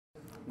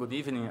Good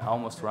evening,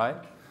 almost, right?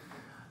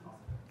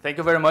 Thank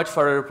you very much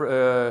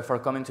for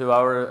coming to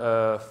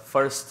our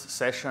first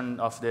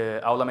session of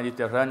the Aula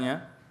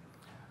Mediterrània.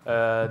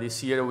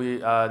 This year,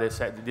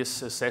 this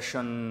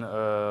session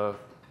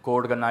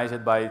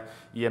co-organized by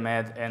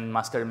Ehab and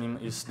Master Mim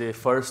is the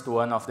first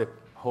one of the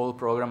whole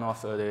program of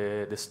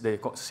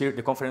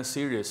the conference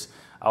series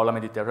Aula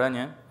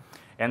Mediterrània,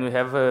 and we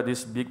have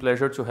this big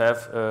pleasure to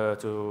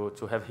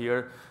have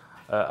here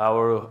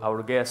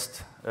our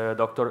guest,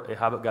 Dr.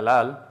 Ehab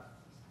Galal,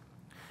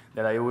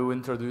 that I will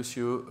introduce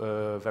you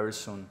very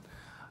soon.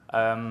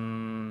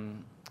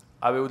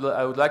 I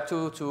would like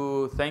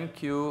to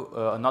thank you,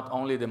 not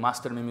only the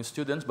Master Mim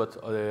students, but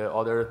the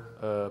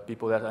other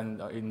people that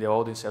are in the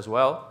audience as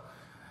well.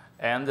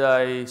 And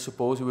I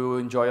suppose we will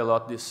enjoy a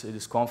lot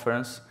this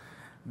conference,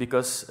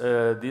 because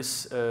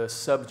this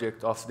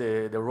subject of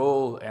the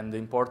role and the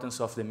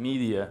importance of the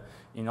media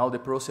in all the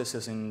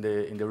processes in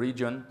the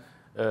region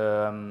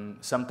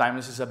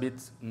sometimes is a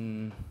bit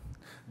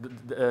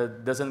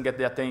doesn't get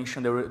the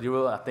attention, the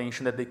real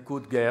attention that they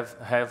could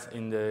have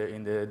in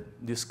the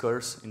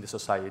discourse in the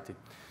society.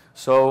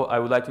 So I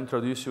would like to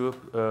introduce you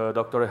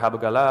Dr. Ehab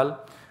Galal.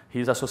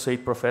 He is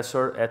associate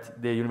professor at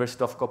the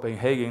University of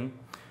Copenhagen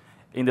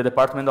in the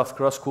Department of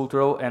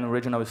Cross-Cultural and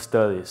Regional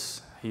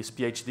Studies. His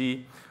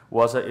PhD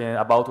was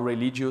about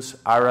religious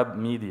Arab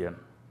media.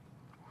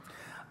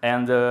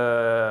 And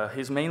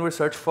his main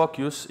research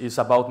focus is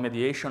about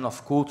mediation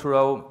of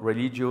cultural,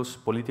 religious,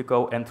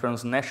 political, and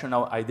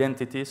transnational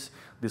identities,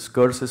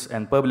 discourses,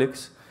 and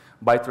publics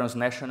by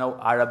transnational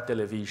Arab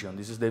television.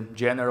 This is the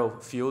general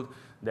field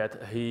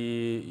that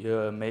he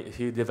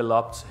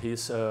developed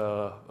his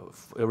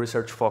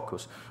research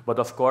focus. But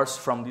of course,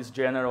 from these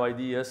general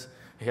ideas,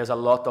 he has a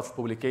lot of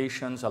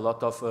publications, a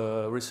lot of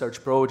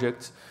research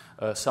projects,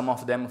 some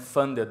of them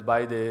funded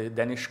by the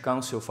Danish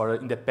Council for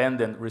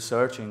Independent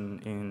Research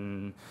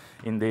in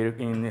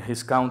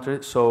his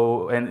country.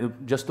 So, and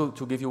just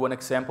to give you one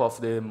example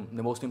of the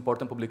most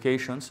important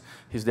publications,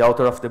 he's the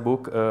author of the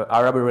book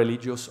Arab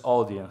Religious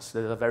Audience.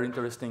 That is a very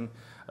interesting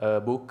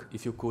book.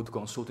 If you could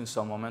consult in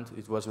some moment,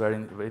 it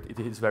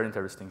is very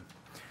interesting.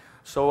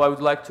 So I would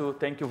like to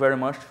thank you very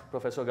much,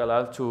 Professor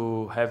Galal,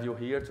 to have you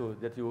here,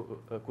 that you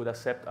could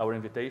accept our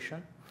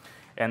invitation.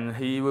 And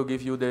he will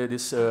give you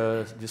this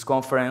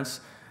conference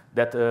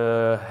that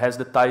has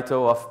the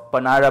title of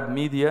Pan-Arab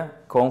Media,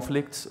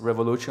 Conflicts,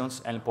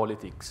 Revolutions, and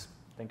Politics.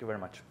 Thank you very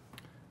much.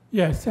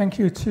 Yeah, thank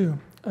you too.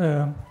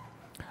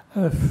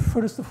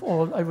 First of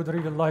all, I would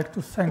really like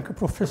to thank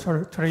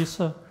Professor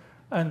Teresa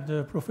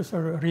and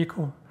Professor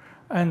Rico,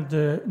 and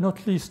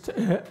not least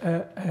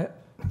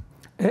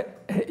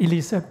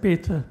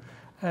Elisabeth.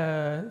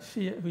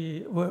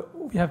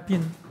 We have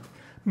been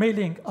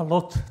mailing a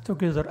lot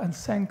together, and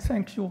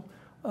thank you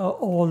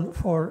all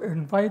for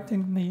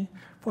inviting me,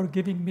 for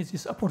giving me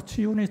this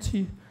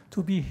opportunity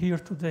to be here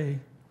today.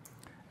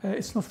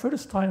 It's not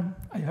first time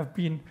I have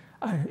been.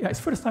 It's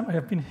first time I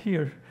have been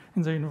here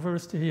in the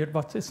university here,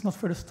 but it's not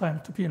first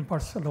time to be in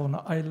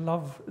Barcelona. I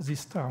love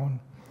this town.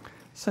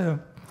 So,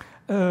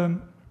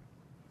 I'm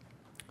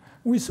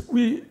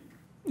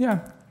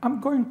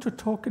going to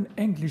talk in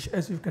English,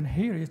 as you can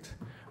hear it,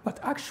 but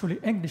actually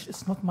English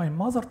is not my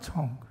mother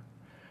tongue.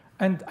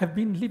 And I've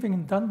been living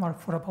in Denmark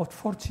for about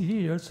 40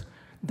 years.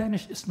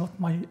 Danish is not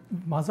my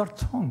mother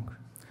tongue.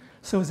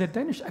 So the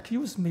Danish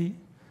accuse me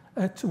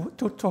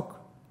to talk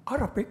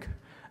Arabic,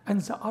 and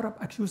the Arab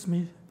accuse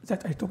me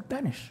that I talk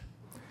Danish.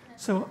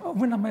 So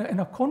when I'm in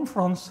a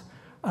conference,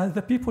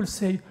 the people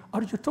say,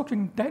 "Are you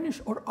talking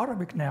Danish or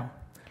Arabic now?"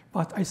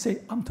 But I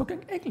say, "I'm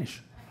talking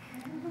English."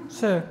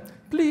 So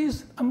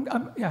please,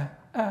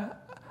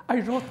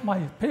 I wrote my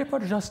paper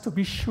just to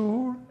be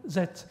sure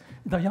that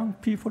the young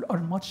people are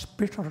much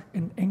better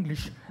in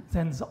English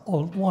than the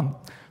old one.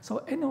 So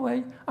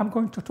anyway, I'm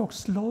going to talk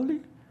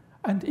slowly,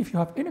 and if you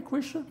have any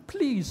question,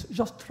 please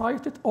just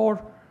write it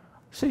or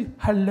say,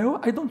 "Hello,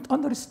 I don't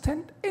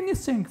understand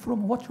anything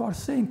from what you are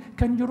saying.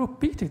 Can you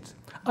repeat it?"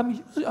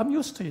 I'm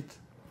used to it.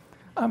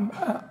 I'm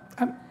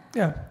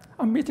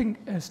meeting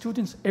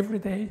students every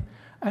day,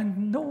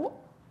 and no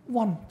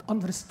one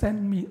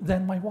understands me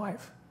than my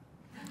wife.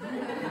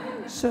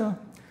 So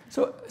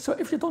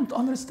if you don't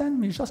understand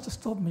me, just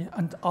stop me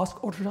and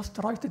ask, or just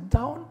write it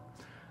down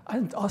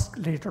and ask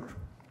later.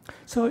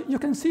 So you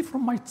can see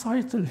from my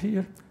title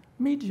here,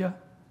 Media,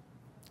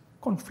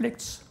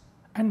 Conflicts,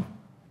 and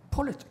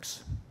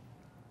Politics.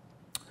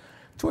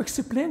 To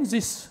explain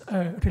this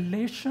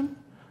relation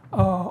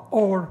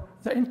or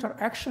the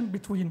interaction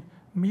between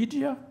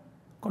media,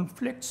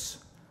 conflicts,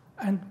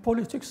 and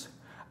politics,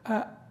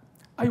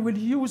 I will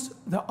use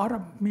the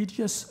Arab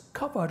media's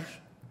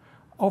coverage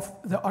of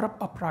the Arab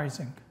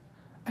uprising.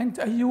 And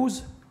I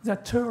use the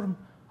term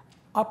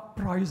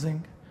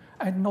uprising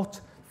and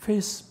not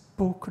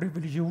Facebook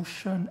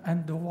revolution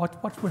and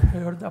what we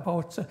heard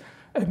about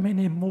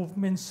many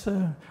movements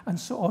and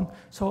so on.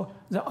 So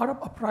the Arab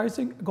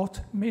uprising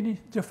got many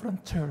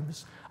different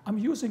terms. I'm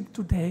using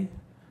today,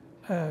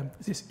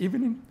 this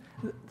evening,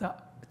 the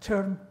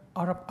term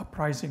Arab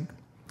uprising.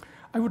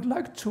 I would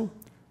like to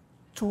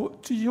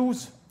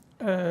use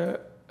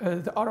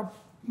the Arab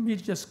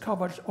media's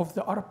coverage of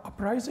the Arab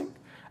uprising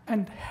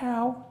and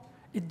how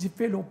it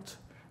developed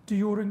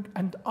during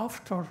and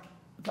after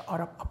the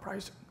Arab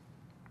uprising.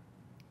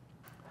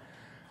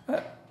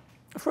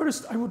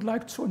 First, I would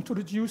like to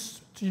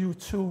introduce to you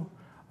to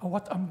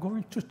what I'm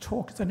going to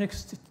talk the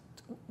next,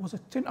 was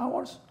it 10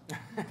 hours?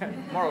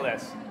 More or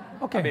less.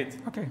 Okay. A bit.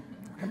 Okay.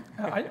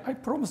 I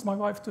promised my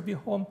wife to be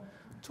home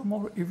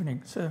tomorrow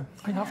evening, so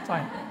I have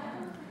time.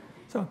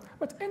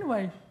 But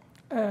anyway,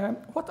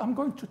 what I'm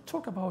going to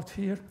talk about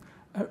here,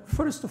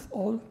 first of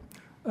all,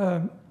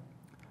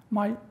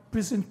 my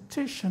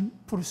presentation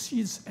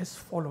proceeds as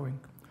following.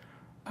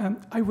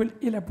 I will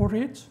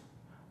elaborate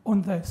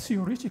on the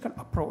theoretical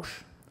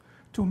approach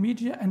to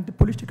media and the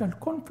political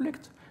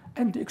conflict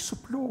and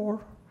explore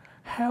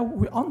how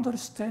we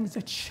understand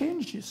the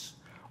changes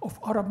of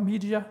Arab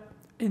media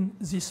in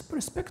this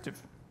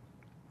perspective.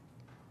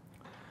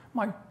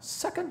 My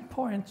second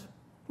point,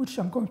 which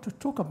I'm going to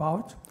talk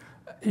about,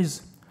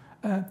 is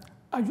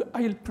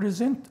I'll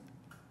present,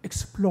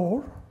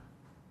 explore,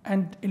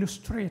 and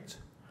illustrate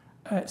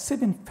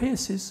 7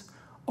 phases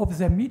of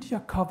the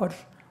media coverage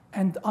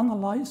and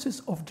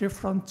analysis of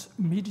different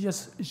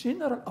media's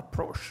general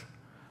approach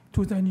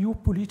to the new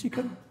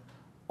political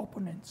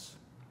opponents,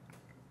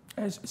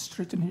 as it's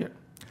written here.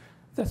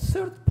 The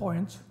third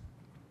point,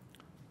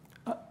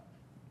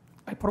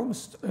 I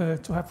promised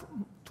to have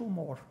 2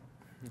 more.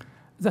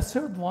 The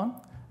third one,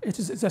 it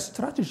is the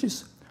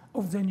strategies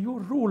of the new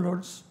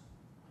rulers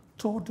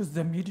towards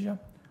the media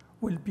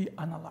will be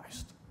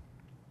analyzed.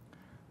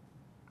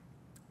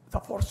 The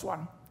fourth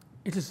one,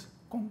 it is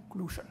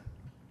conclusion.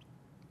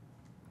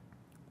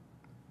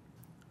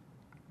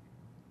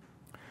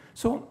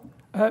 So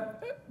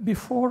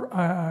before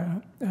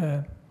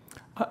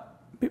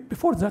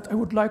that, I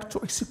would like to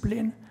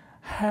explain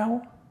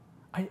how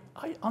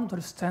I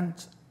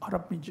understand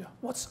Arab media.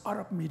 What's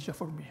Arab media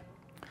for me?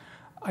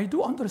 I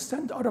do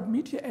understand Arab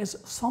media as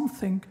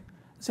something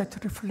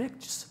that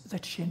reflects the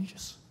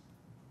changes.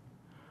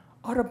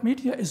 Arab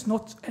media is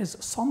not as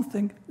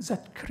something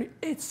that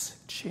creates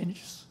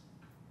changes.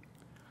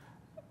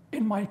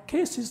 In my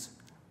cases,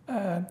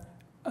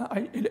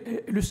 I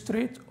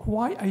illustrate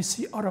why I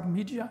see Arab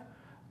media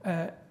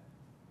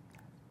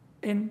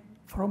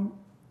from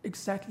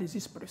exactly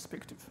this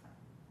perspective.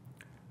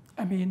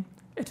 I mean,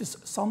 it is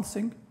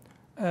something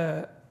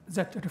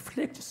that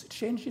reflects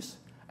changes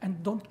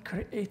and don't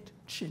create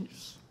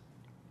changes.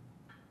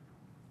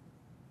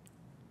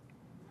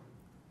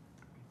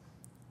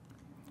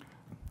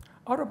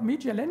 Arab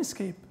media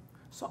landscape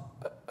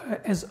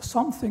as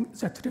something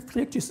that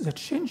reflects the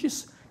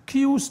changes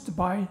caused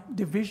by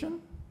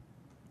division,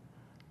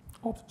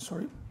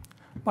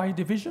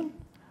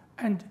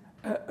 and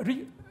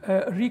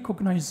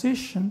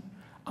recognition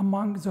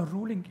among the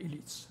ruling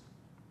elites.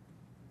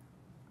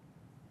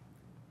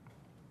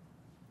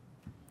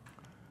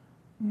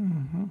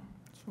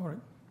 Sorry.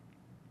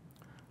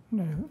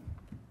 No.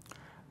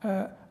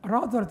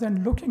 Rather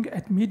than looking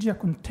at media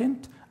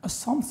content as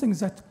something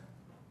that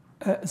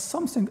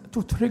something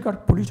to trigger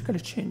political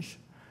change.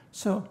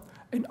 So,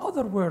 in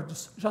other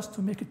words, just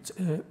to make it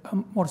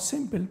more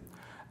simple,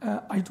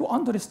 I do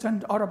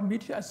understand Arab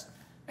media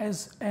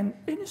as an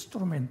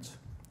instrument.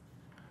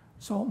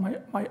 So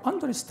my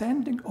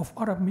understanding of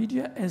Arab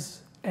media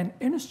as an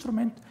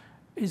instrument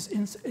is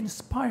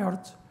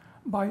inspired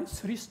by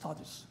 3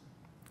 studies.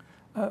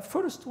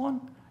 First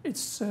one,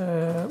 it's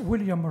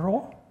William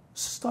Rowe's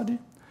study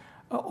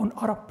on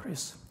Arab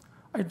press.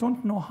 I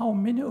don't know how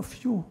many of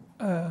you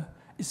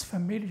is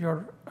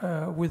familiar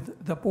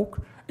with the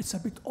book. It's a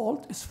bit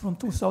old, it's from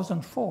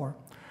 2004.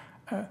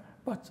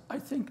 But I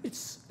think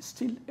it's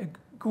still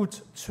good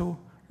to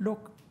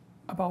look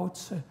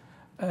about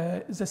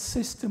the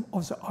system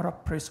of the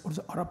Arab press or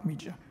the Arab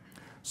media.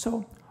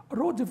 So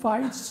Rowe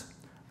divides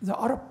the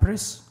Arab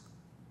press,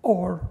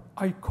 or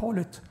I call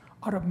it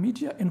Arab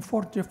media, in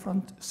 4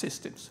 different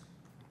systems.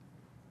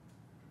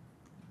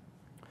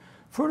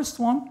 First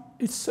one,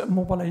 it's a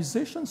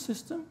mobilization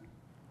system.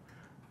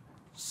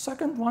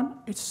 Second one,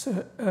 it's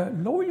a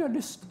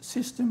loyalist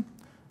system.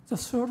 The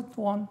third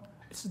one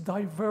is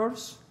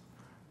diverse.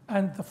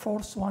 And the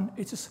fourth one,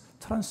 it is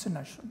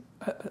transitional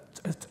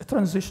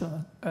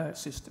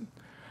system.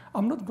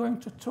 I'm not going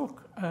to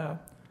talk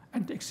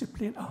and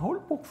explain a whole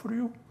book for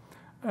you,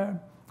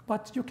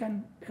 but you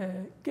can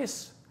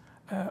guess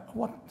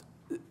what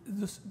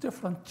these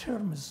different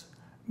terms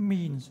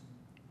mean.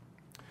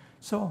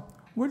 So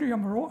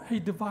William Rowe, he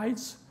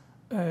divides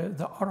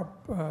the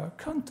Arab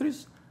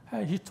countries.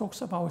 He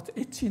talks about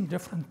 18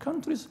 different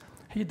countries.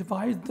 He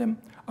divides them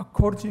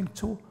according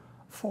to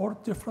 4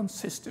 different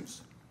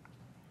systems.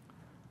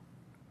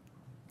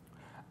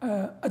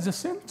 At the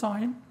same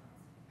time,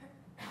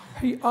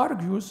 he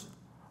argues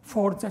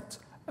for that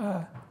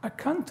a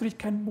country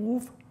can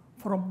move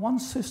from one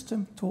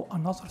system to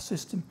another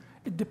system.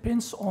 It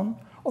depends on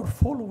or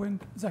following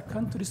the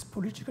country's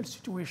political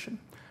situation.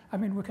 I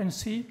mean, we can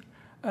see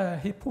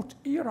he put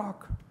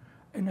Iraq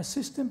in a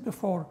system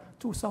before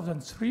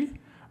 2003,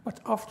 but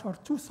after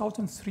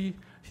 2003,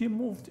 he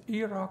moved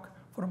Iraq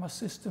from a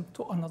system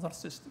to another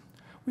system.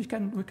 We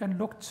can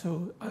look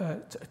to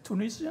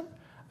Tunisia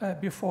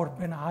before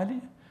Ben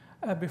Ali,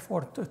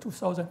 before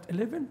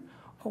 2011,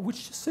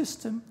 which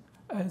system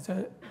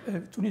the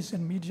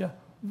Tunisian media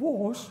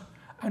was,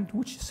 and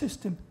which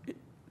system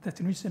the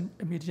Tunisian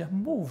media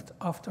moved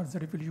after the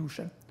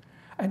revolution.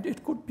 And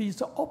it could be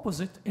the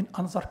opposite in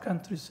other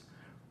countries.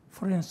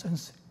 For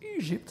instance,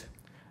 Egypt,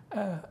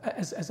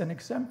 as an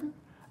example,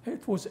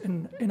 it was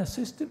in a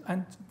system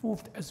and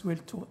moved as well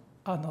to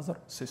another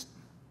system.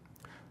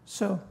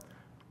 So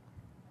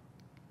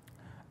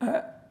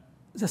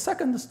the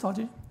second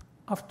study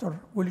after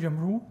William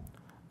Roux,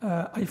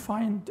 I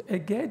find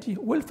Gadi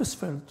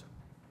Wilfesfeld.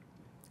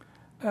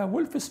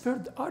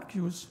 Wilfesfeld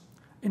argues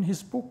in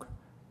his book,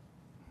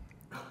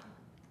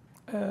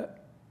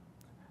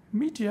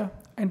 Media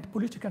and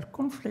Political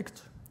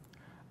Conflict,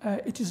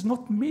 it is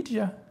not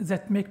media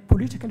that make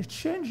political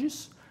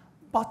changes,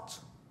 but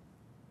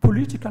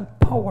political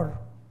power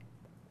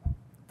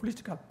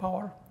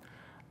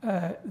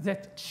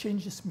that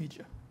changes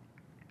media.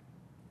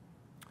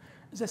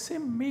 The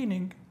same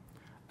meaning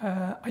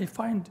I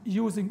find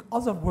using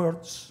other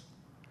words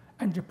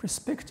and the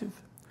perspective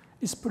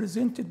is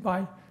presented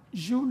by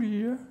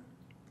Julie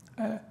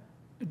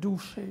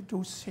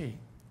Doucet.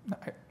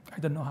 I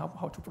don't know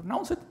how to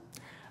pronounce it,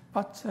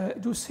 but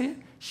Doucet,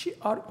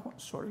 how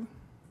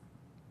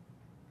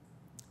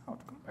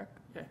to come back?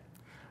 Yeah.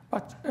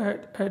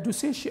 But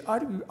Doucet, she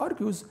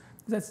argues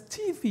that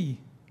TV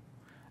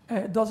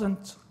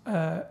doesn't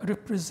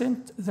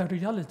represent the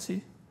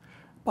reality,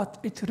 but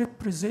it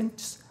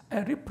represents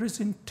a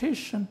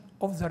representation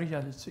of the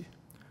reality.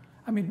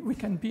 I mean, we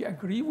can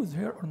agree with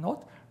her or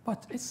not,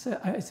 but it's,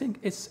 I think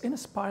it's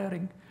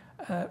inspiring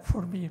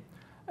for me,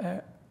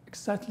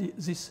 exactly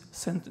this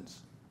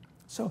sentence.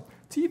 So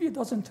TV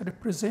doesn't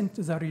represent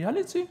the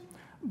reality,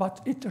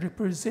 but it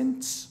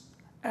represents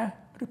a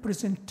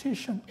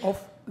representation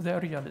of the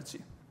reality.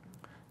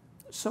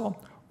 So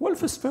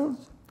Wilfesfeld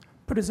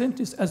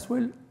presents as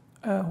well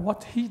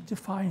what he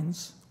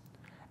defines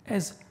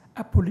as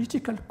a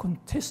political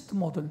contest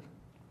model.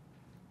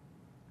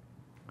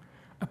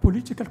 A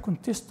political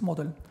contest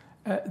model.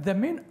 The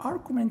main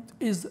argument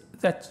is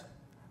that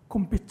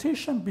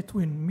competition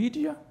between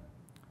media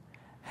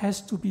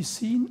has to be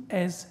seen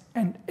as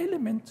an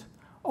element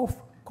of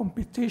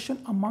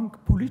competition among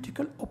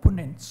political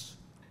opponents.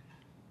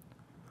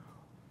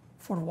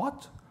 For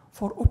what?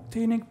 For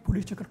obtaining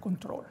political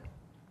control.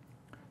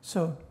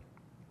 So,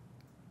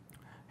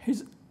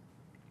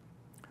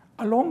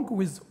 along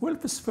with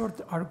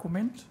Wilfesfeld's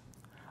argument,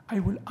 I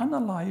will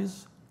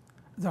analyze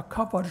the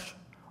coverage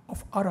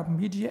of Arab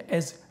media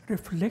as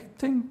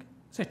reflecting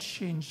the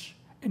change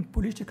in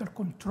political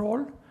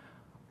control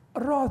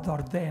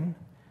rather than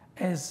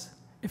as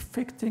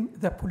affecting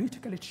the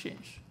political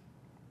change.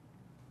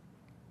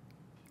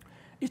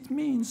 It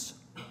means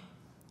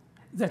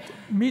that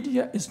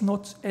media is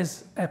not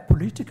as a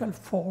political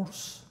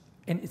force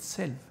in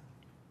itself.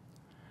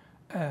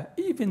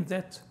 Even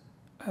that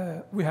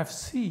we have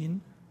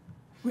seen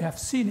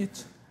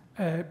it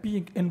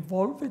being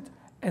involved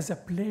as a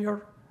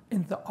player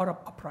in the Arab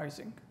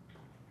uprising.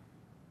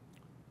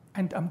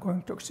 And I'm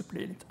going to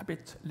explain it a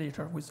bit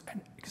later with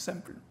an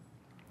example.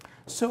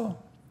 So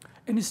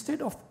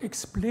instead of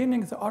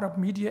explaining the Arab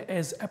media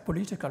as a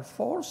political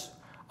force,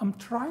 I'm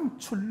trying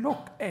to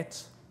look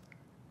at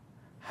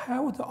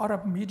how the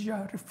Arab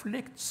media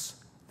reflects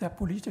the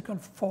political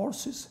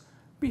forces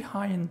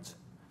behind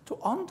to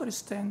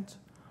understand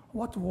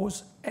what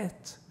was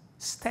at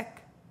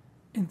stake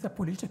in the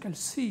political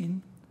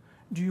scene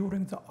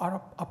during the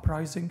Arab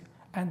uprising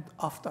and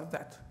after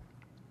that.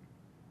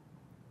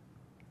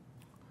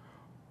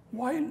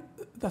 While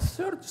the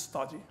third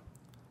study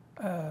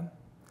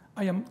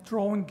I am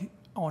drawing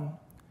on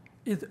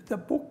is the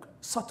book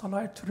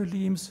Satellite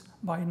Regimes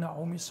by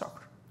Naomi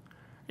Sakr.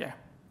 Yeah,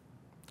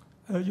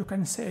 you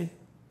can say,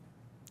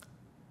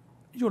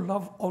 you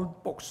love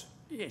old books.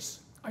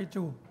 Yes, I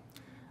do.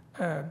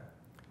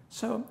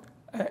 So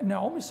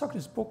Naomi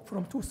Sakr's book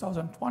from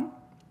 2001,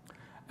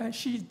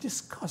 she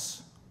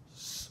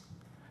discusses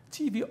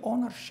TV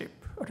ownership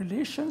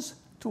relations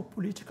to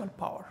political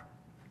power.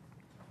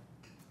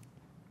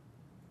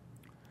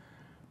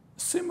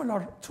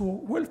 Similar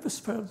to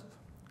Wilfesfeld,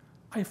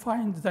 I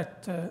find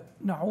that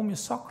Naomi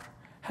Sakr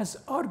has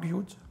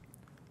argued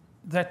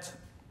that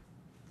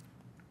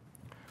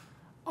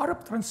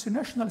Arab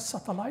transnational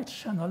satellite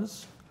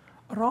channels,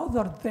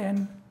 rather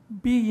than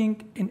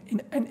being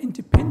in an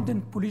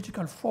independent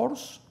political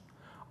force,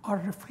 are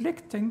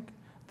reflecting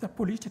the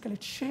political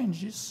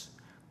changes,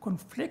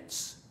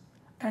 conflicts,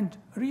 and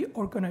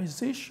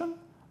reorganization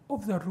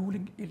of the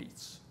ruling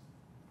elites.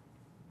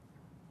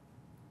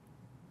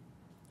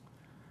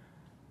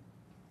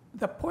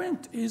 The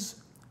point is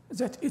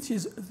that it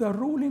is the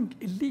ruling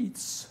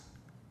elites'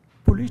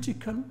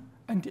 political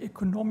and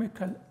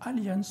economical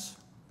alliance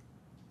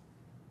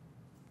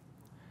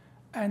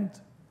and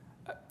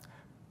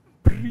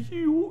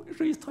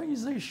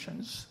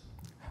prioritizations.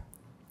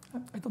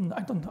 I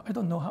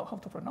don't know how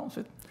to pronounce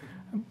it,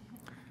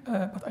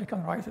 but I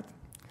can write it.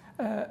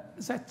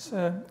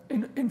 that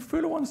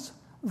influence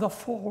the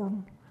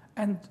form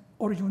and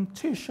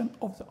orientation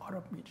of the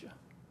Arab media.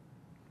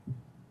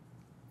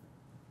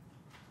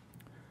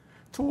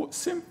 To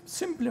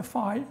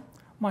simplify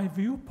my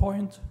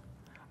viewpoint,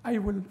 I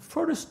will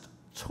first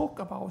talk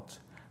about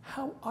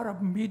how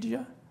Arab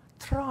media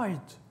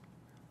tried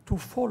to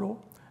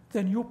follow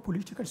the new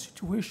political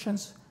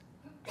situations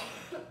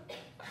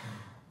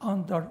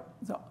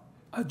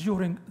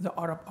during the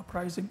Arab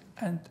uprising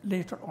and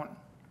later on.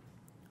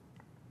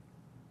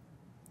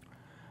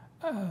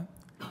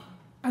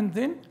 And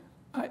then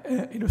I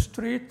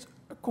illustrate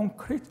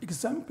concrete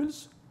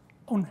examples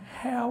on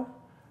how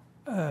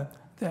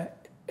the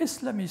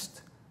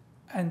Islamist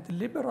and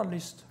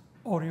liberalist,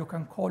 or you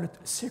can call it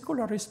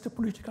secularist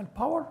political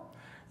power,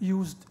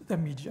 used the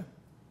media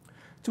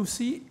to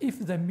see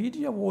if the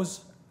media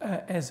was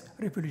as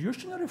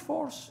revolutionary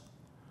force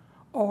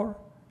or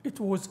it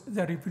was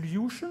the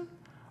revolution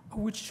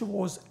which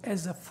was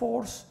as a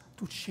force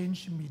to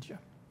change media.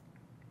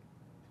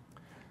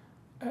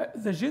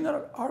 The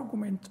general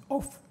argument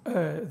of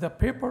the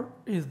paper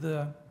is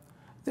that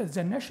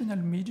the national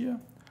media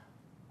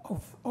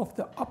of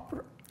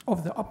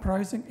the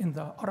uprising in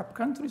the Arab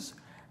countries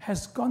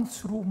has gone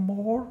through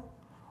more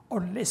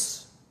or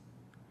less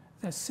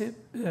the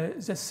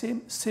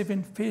same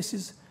 7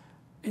 phases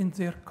in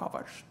their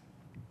coverage.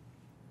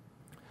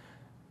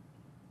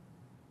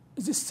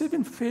 These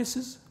 7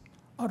 phases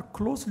are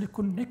closely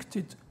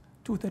connected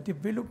to the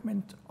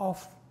development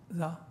of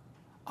the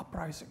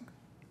uprising.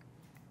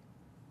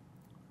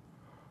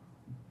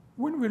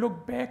 When we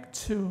look back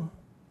to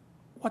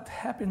what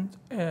happened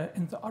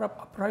in the Arab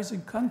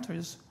uprising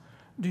countries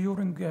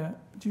during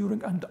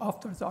and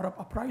after the Arab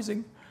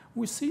uprising,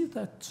 we see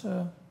that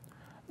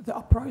the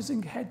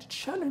uprising had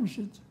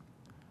challenged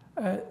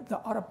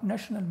the Arab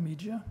national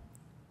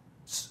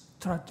media's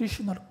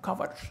traditional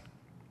coverage.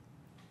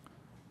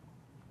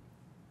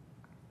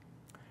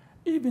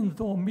 Even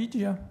though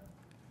media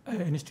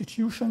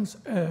institutions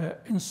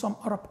in some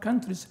Arab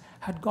countries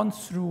had gone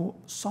through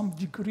some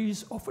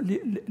degrees of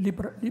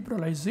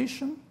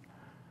liberalization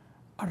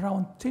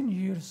around 10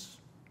 years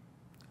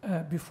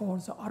before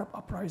the Arab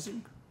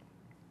uprising.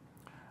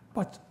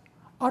 But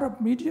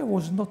Arab media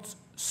was not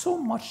so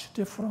much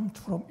different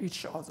from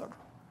each other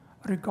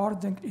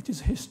regarding its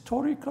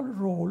historical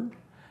role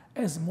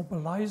as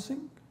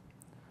mobilizing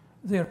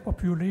their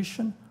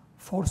population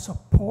for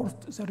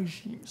support the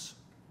regimes.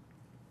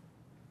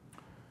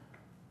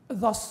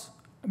 Thus,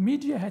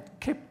 media had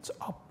kept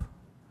up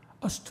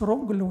a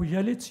strong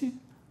loyalty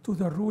to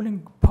the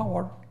ruling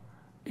power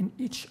in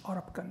each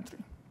Arab country.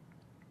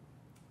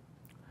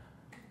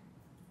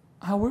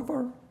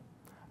 However,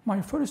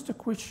 my first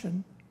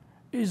question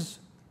is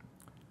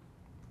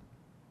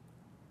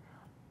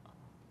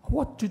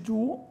what to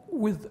do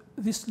with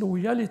this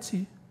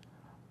loyalty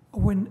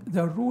when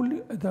the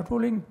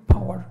ruling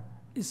power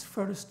is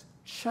first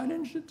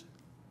challenged,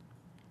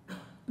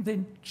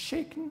 then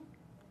shaken,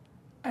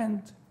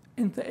 and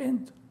in the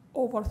end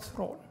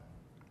overthrown.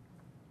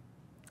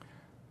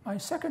 My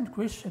second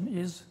question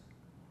is,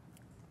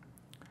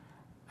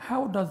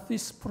 how does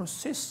this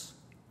process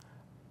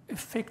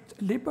affect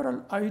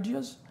liberal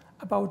ideas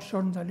about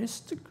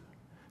journalistic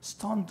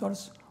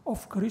standards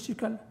of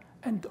critical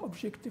and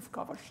objective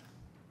coverage?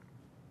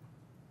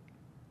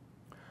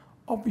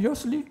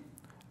 Obviously,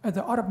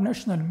 the Arab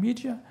national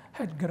media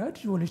had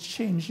gradually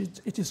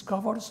changed its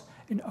coverage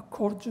in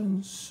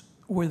accordance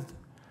with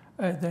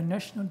the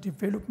national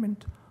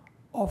development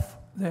of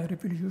the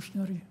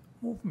revolutionary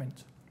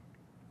movement.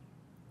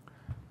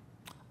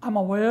 I'm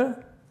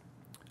aware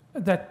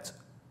that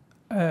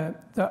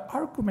the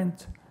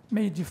argument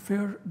may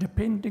differ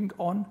depending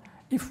on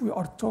if we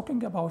are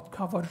talking about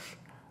coverage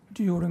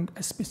during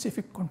a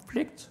specific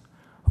conflict,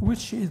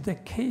 which is the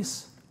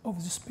case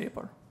of this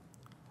paper,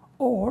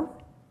 or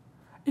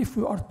if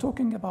we are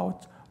talking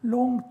about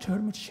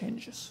long-term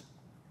changes.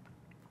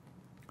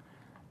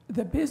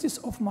 The basis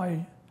of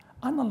my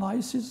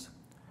analysis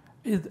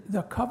is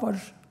the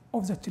coverage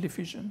of the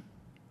television,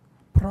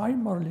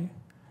 primarily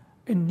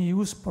in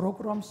news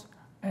programs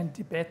and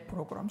debate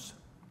programs.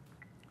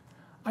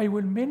 I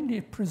will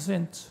mainly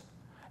present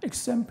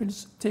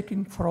examples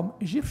taken from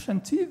Egyptian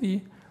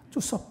TV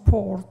to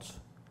support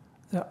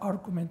the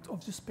argument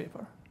of this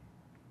paper.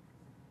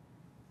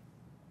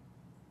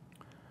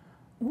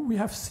 We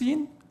have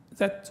seen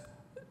that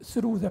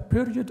through the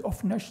period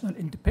of national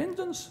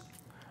independence,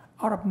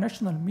 Arab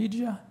national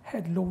media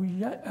had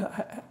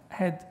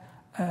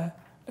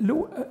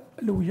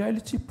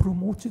loyalty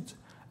promoted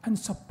and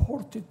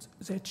supported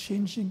the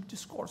changing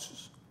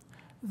discourses.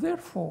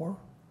 Therefore,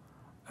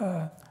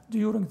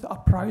 during the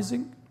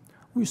uprising,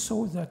 we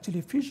saw that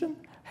television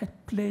had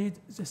played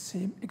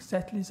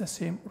exactly the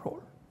same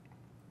role.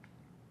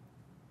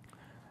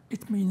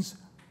 It means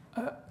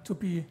to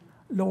be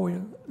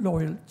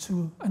loyal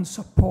to and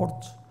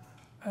support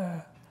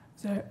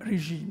the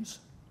regimes.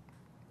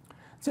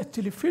 The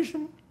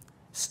television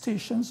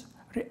stations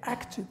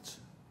reacted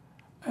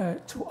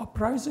to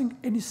uprising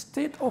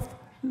instead of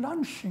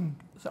launching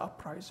the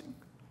uprising.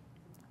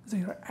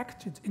 they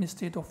reacted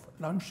instead of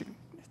launching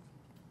it.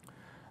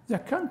 The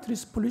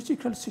country's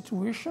political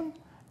situation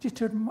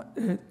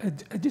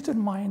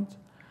determined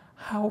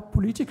how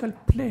political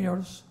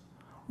players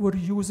were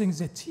using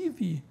the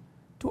TV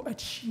to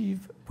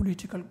achieve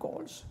political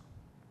goals.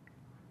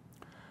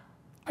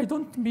 I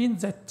don't mean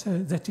that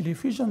the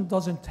television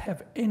doesn't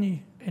have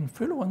any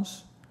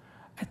influence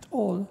at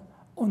all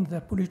on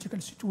the political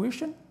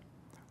situation,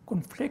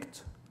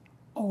 conflict,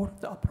 or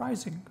the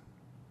uprising.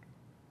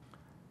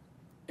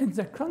 In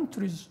the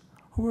countries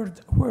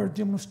where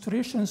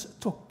demonstrations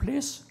took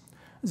place,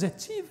 the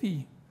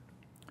TV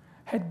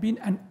had been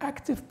an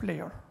active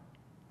player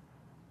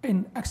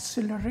in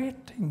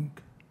accelerating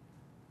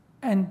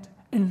and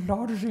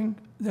enlarging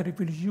the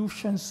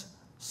revolution's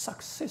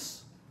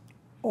success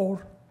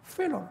or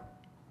failure.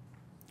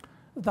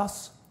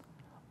 Thus,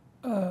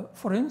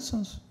 for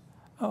instance,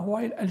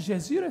 while Al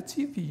Jazeera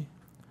TV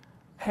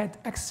had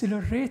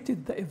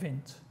accelerated the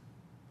event,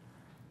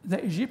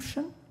 the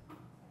Egyptian,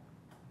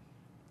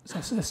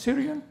 the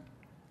Syrian,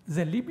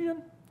 the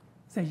Libyan,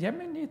 the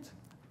Yemenite,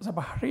 the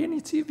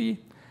Bahraini TV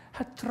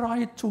had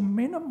tried to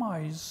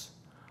minimize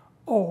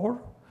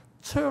or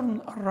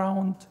turn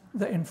around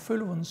the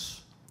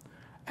influence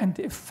and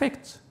the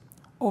effect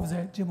of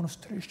the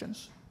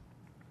demonstrations.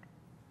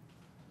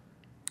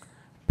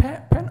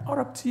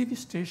 Pan-Arab TV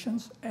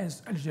stations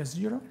as Al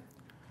Jazeera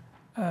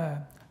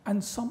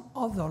and some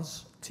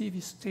others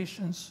TV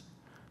stations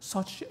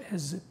such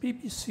as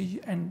BBC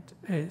and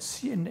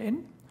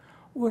CNN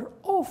were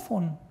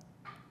often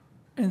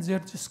in their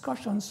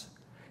discussions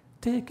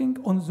taking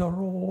on the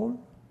role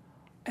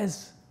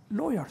as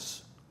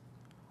lawyers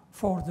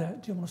for the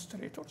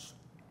demonstrators.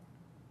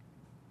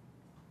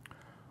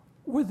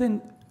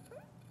 Within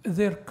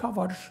their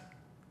coverage,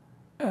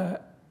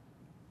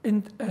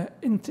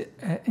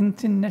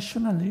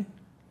 intentionally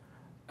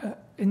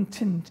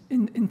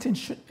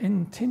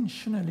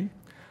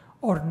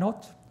or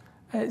not,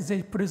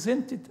 they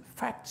presented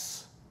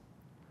facts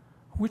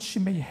which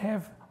may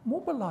have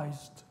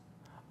mobilized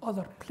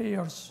other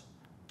players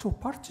to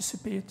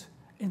participate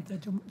in the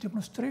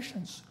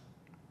demonstrations.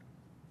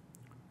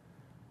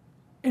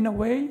 In a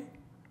way,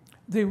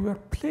 they were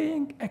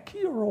playing a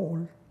key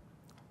role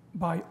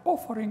by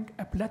offering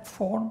a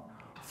platform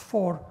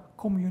for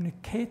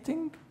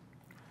communicating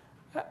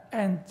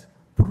and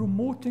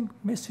promoting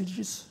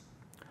messages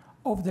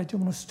of the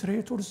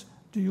demonstrators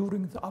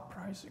during the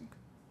uprising.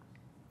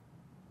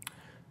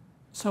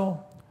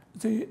 So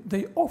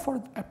they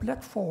offered a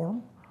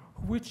platform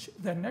which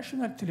the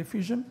national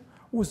television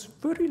was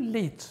very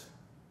late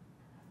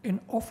in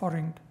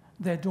offering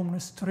the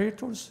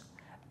demonstrators,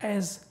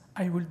 as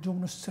I will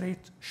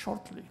demonstrate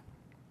shortly.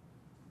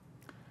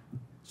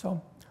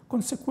 So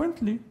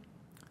consequently,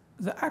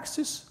 the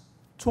access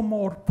to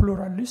more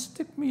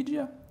pluralistic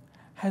media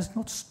has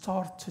not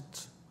started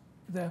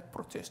the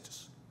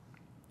protests,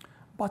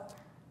 but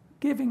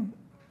giving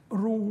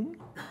room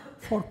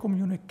for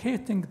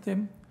communicating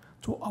them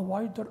to a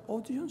wider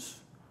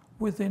audience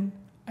within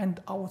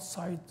and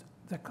outside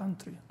the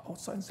country,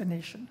 outside the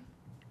nation.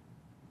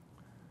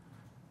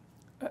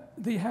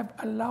 They have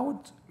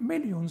allowed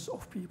millions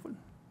of people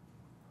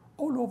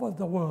all over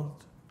the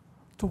world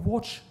to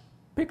watch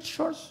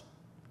pictures,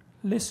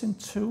 listen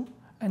to,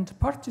 and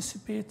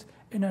participate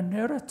in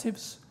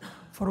narratives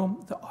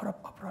from the Arab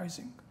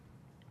uprising.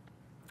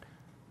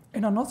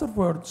 In other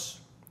words,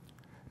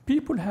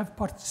 people have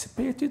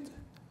participated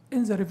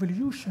in the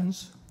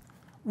revolutions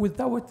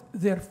without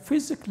their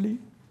physical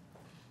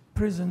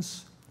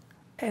presence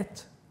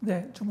at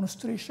the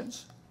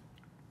demonstrations.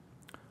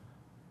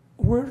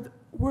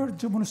 Where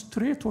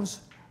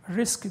demonstrators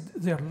risked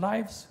their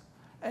lives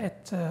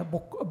at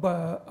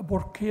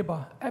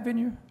Bourguiba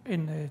Avenue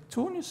in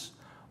Tunis,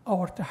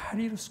 or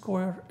Tahrir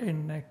Square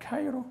in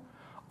Cairo,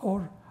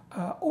 or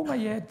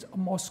Umayyad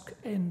Mosque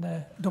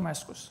in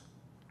Damascus.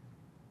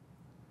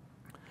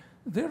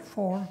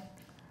 Therefore,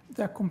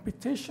 the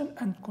competition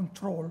and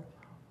control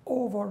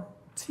over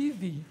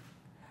TV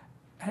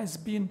has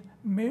been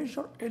a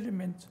major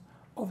element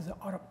of the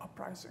Arab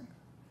uprising.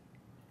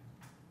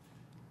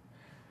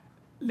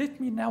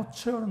 Let me now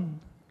turn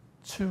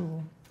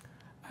to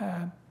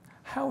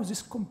how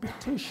this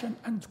competition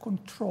and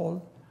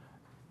control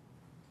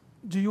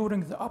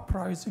during the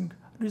uprising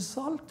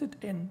resulted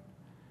in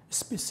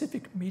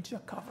specific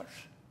media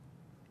coverage.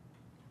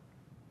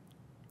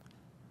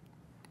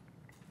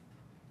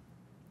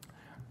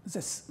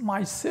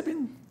 My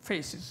 7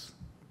 phases.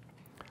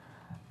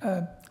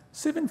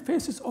 7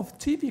 phases of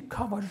TV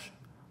coverage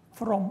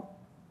from,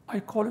 I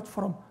call it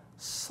from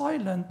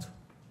silent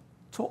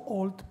to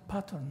old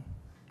pattern.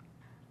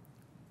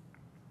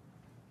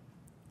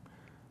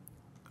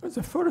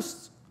 The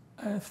first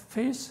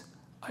phase,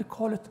 I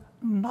call it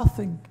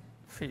nothing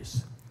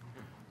phase.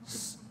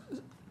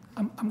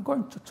 I'm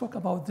going to talk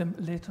about them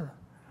later.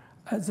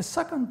 The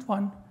second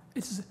one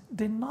is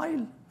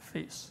denial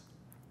phase.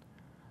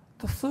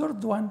 The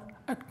third one,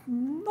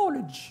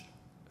 acknowledge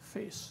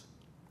phase.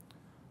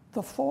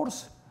 The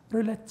fourth,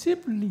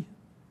 relatively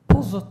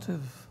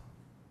positive.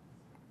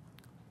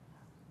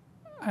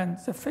 And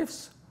the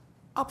fifth,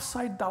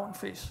 upside down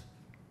face.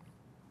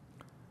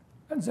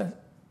 And the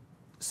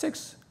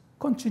 6,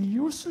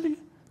 continuously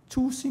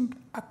choosing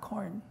a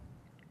coin.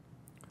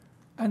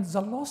 And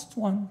the last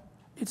one,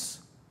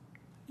 it's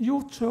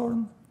you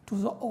turn to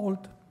the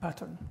old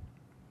pattern.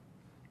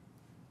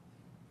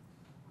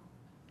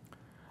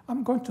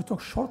 I'm going to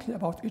talk shortly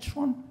about each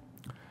one.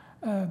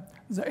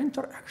 The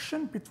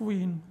interaction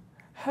between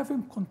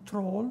having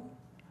control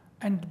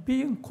and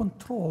being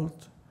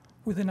controlled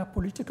within a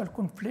political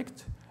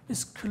conflict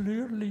is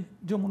clearly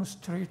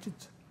demonstrated.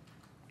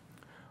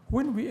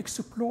 When we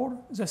explore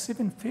the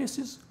 7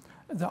 phases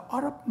the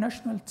Arab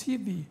national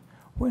TV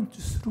went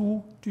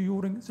through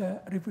during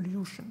the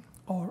revolution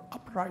or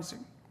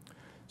uprising.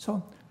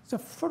 So the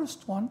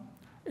first one,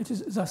 it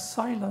is the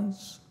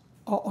silence,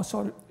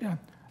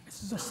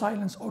 it's the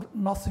silence or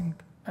nothing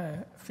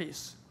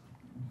phase.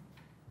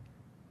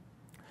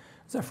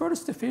 The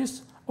first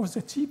phase of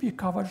the TV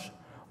coverage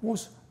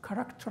was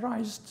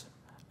characterized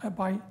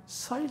by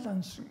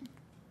silencing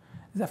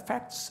the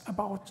facts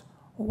about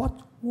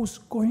what was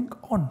going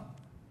on.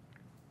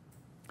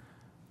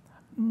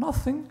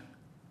 Nothing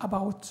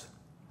about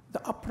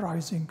the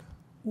uprising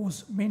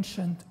was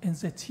mentioned in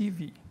the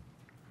TV.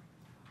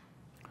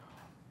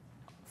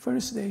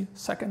 First day,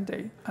 second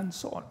day, and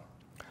so on.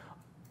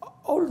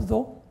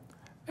 Although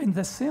in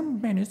the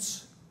same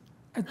minutes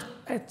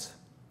at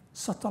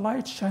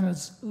satellite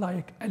channels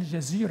like Al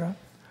Jazeera,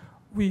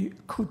 we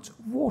could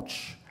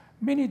watch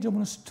many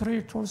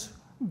demonstrators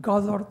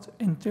gathered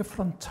in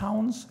different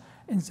towns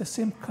in the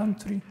same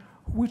country,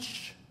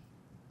 which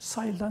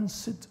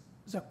silenced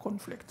the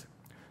conflict.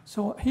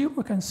 So here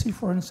we can see,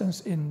 for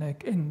instance, in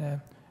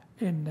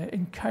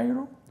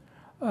Cairo,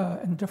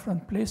 in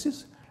different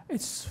places,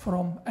 it's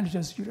from Al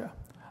Jazeera,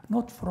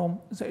 not from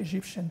the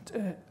Egyptian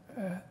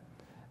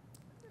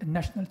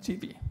national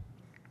TV.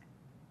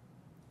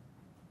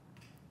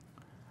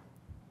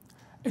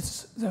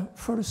 It's the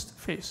first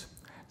phase.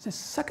 The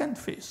second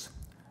phase,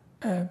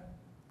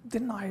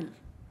 denial.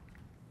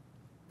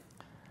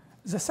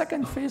 The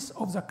second phase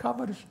of the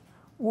coverage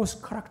was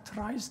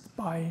characterized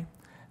by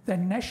the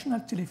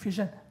national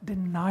television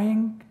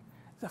denying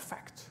the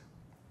fact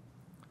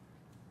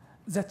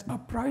that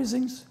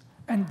uprisings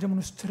and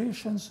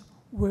demonstrations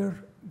were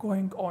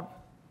going on.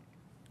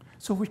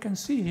 So we can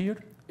see here,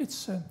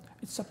 it's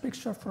a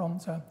picture from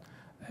the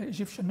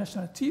Egyptian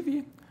national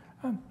TV.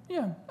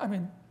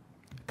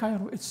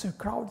 Cairo, it's a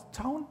crowded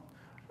town.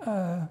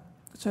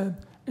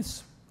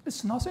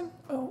 It's nothing.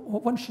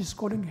 When she's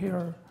calling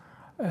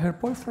her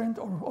boyfriend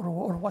or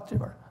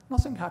whatever,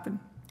 nothing happened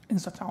in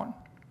the town.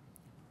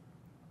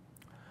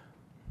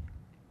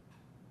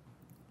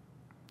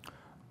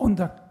 On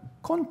the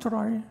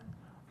contrary,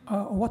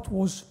 what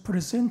was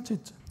presented,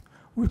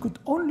 we could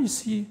only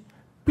see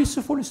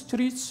peaceful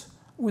streets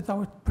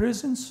without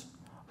presence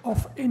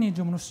of any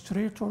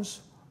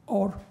demonstrators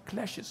or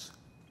clashes.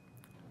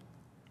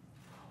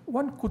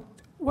 One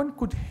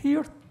could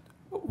hear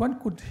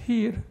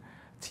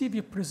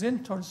TV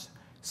presenters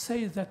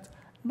say that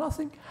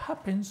nothing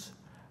happens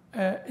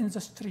in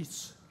the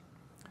streets.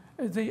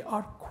 They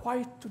are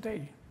quiet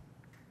today.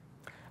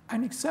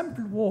 An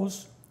example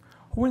was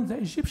when the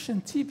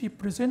Egyptian TV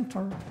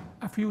presenter,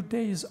 a few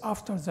days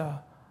after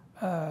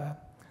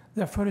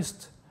the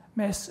first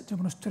mass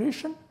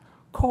demonstration,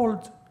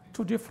 called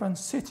to different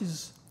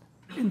cities,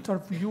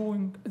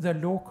 interviewing the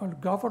local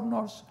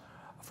governors,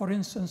 for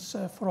instance,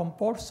 from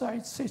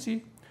Port-Said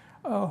city,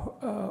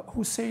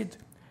 who said,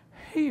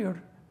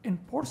 here in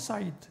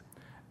Port-Said,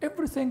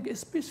 everything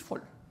is peaceful.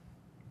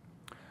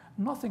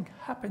 Nothing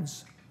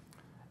happens.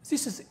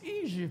 This is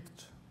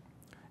Egypt.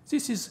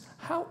 This is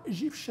how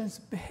Egyptians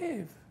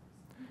behave.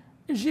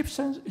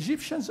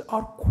 Egyptians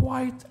are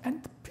quiet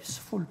and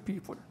peaceful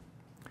people.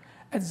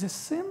 At the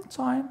same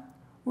time,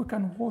 we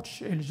can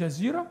watch Al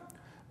Jazeera.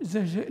 Al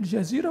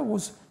Jazeera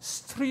was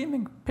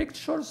streaming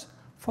pictures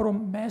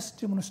from mass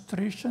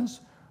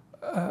demonstrations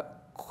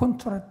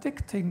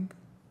contradicting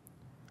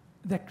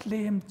the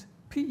claimed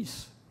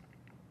peace.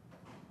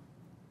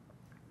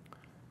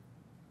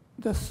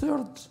 The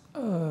third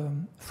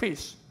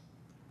phase,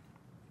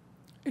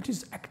 it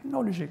is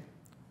acknowledging.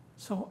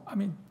 So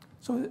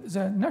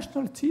the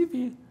national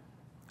TV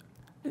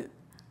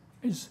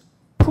is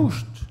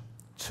pushed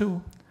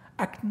to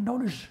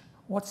acknowledge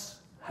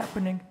what's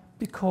happening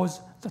because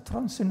the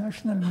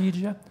transnational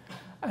media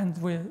and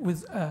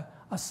with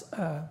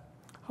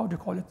how do you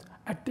call it,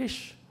 a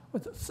dish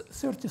with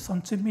 30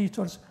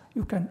 centimeters,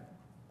 you can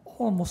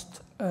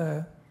almost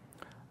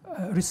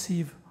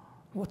receive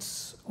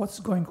what's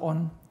going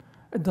on.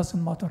 It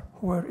doesn't matter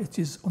where it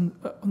is on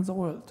the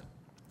world.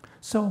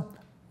 So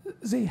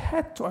they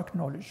had to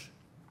acknowledge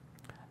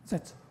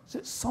that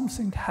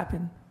something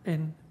happened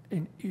in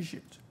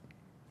Egypt.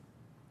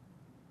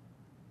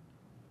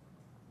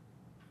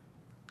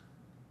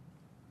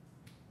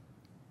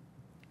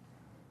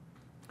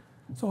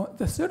 So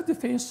the third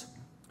phase,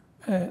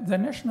 the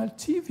national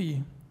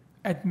TV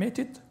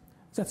admitted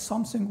that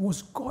something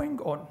was going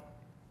on.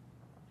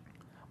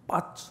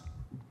 But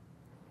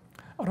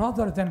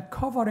rather than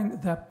covering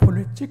the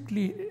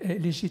politically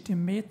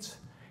legitimate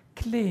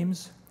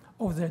claims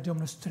of the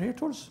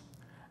demonstrators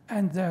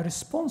and the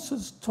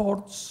responses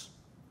towards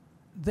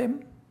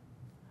them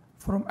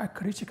from a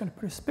critical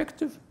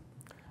perspective,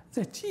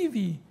 the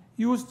TV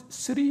used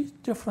 3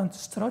 different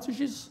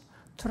strategies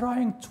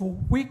trying to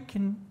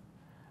weaken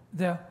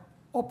the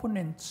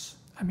opponents,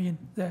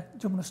 the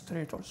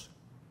demonstrators.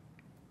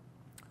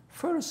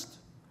 First,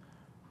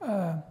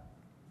 the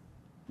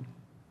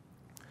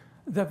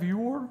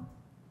viewer,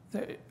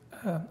 the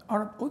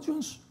Arab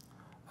audience,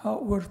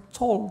 were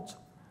told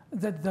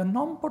that the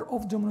number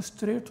of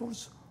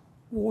demonstrators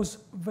was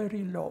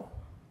very low.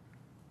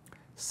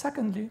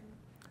 Secondly,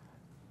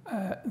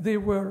 they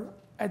were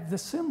at the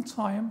same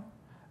time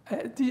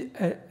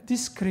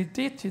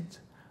discredited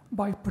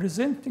by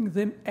presenting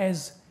them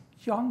as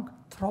young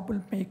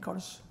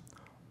troublemakers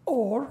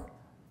or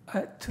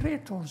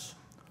traitors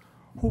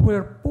who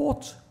were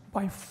bought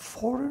by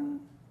foreign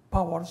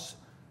powers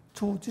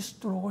to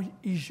destroy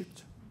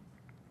Egypt.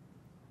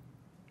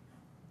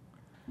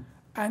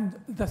 And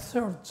the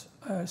third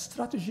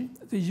strategy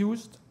they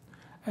used,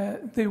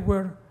 they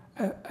were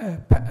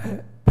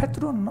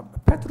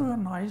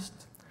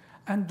patronized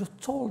and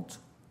told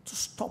to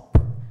stop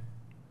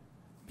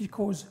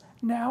because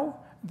now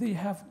they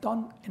have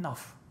done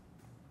enough.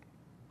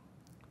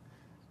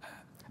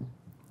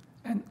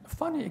 And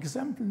funny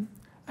example,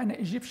 an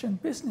Egyptian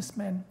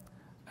businessman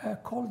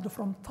called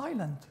from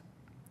Thailand.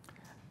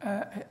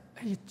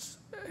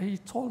 He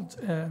told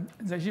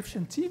the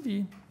Egyptian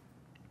TV,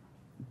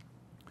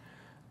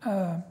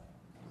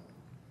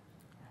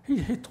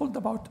 he told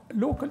about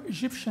local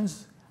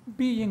Egyptians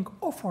being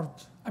offered,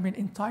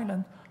 in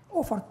Thailand,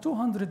 offered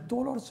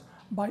 $200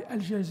 by Al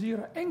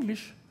Jazeera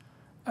English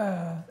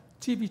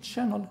TV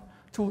channel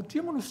to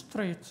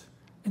demonstrate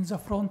in the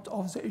front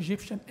of the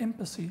Egyptian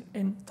embassy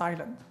in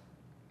Thailand.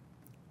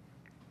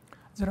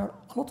 There are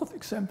a lot of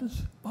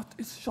examples, but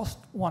it's just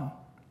one.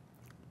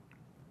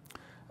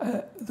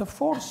 The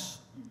fourth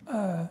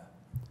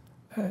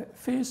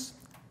phase,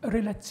 a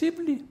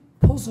relatively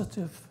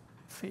positive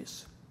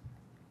phase.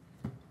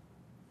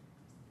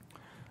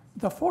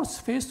 The fourth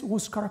phase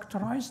was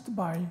characterized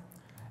by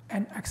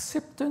an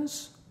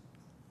acceptance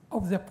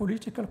of the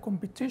political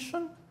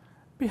competition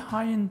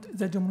behind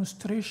the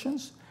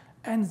demonstrations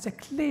and the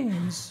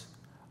claims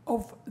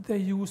of the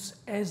youth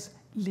as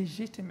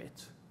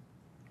legitimate.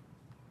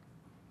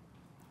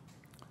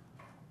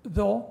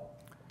 Though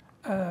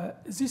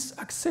this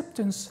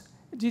acceptance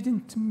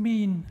didn't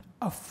mean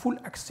a full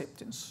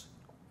acceptance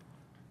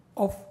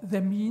of the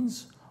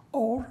means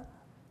or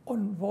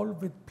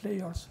involved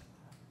players.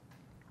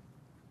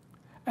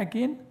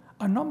 Again,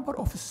 a number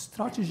of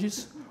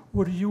strategies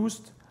were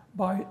used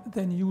by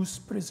the news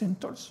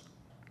presenters.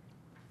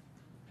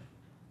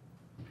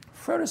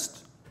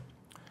 First,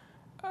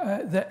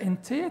 the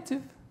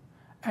initiative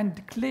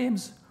and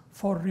claims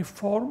for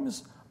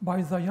reforms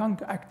by the young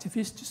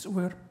activists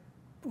were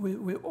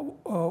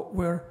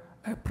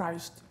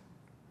prized.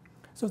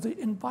 So they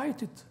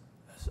invited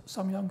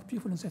some young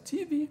people in the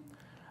TV,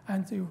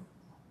 and they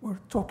were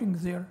talking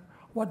there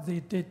what they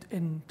did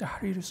in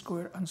Tahrir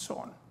Square and so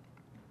on.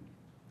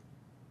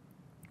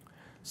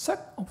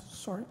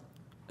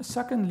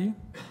 Secondly,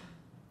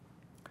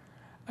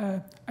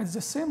 at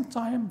the same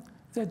time,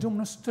 the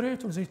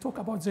demonstrators, they talk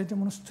about the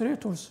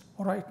demonstrators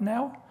right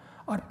now,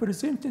 are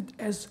presented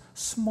as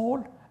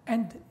small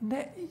and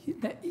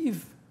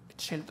naive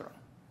children.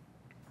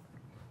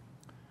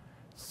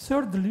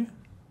 Thirdly,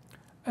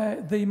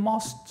 they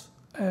must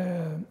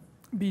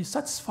be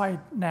satisfied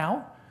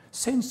now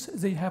since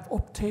they have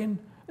obtained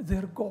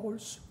their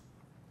goals.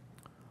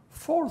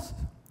 Fourth,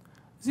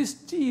 this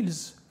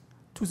deals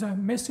to the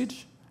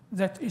message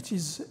that it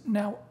is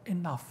now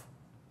enough.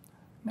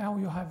 Now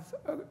you have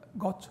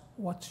got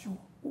what you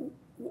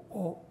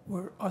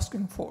were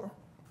asking for.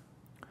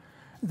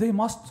 They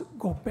must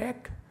go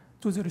back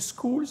to their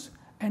schools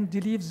and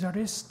leave the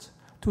rest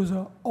to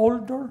the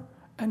older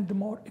and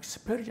more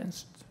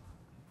experienced.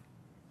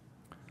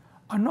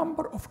 A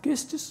number of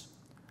guests,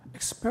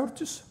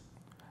 experts,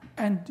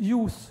 and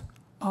youth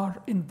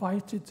are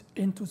invited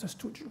into the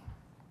studio.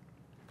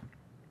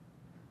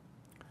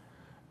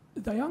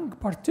 The young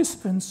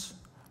participants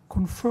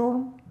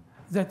confirm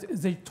that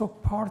they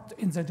took part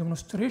in the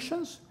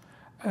demonstrations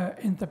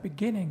in the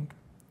beginning.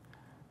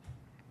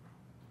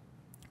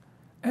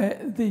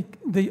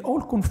 They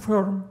all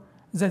confirm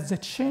that the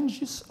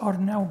changes are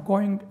now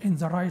going in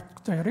the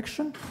right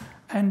direction,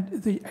 and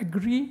they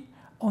agree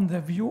on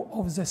the view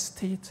of the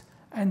state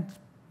and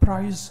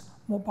praise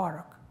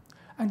Mubarak.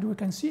 And we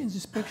can see in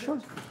this picture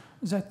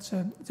that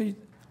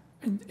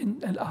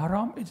in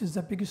Al-Ahram, it is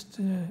the biggest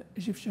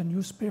Egyptian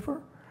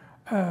newspaper.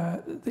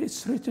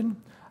 It's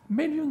written,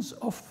 millions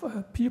of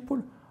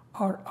people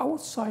are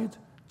outside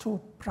to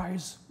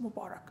praise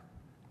Mubarak.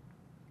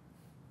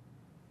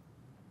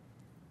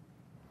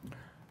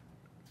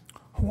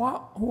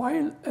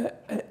 While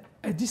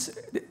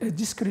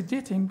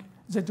discrediting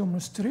the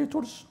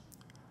demonstrators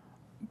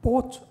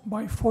bought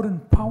by foreign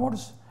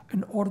powers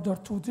in order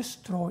to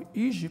destroy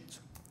Egypt,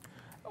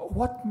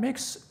 what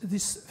makes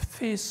this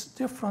phase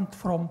different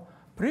from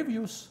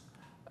previous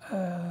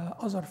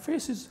other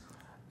phases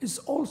is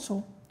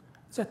also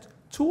that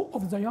two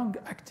of the young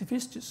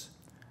activists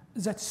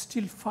that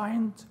still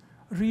find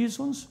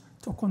reasons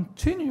to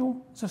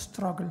continue the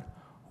struggle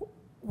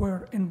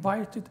were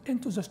invited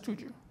into the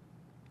studio.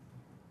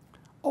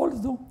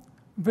 Although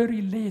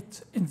very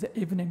late in the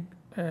evening,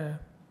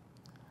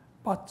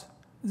 but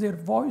their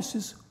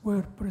voices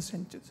were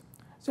presented.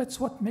 That's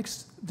what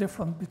makes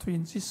different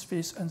between this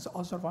phase and the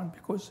other one,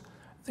 because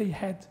they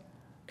had,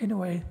 in a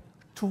way,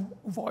 two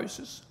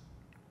voices.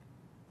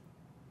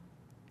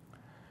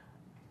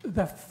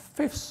 The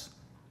fifth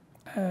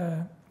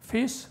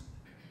phase,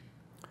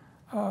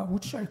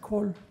 which I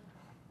call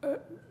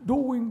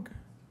doing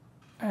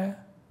a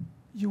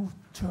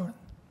U-turn.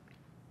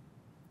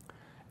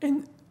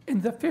 In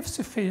the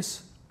fifth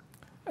phase,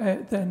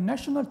 the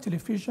national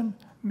television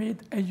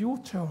made a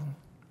U-turn.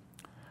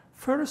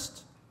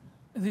 First,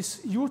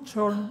 this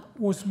U-turn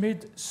was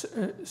made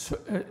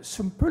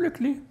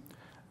symbolically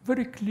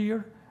very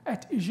clear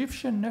at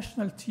Egyptian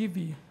national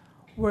TV,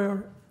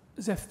 where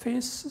the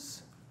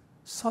faces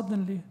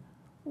suddenly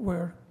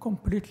were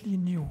completely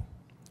new.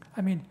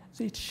 I mean,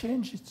 they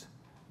changed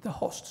the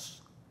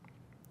hosts.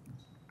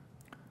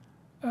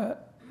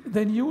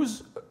 The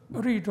news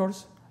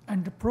readers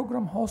and the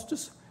program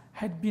hosts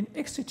had been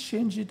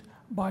exchanged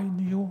by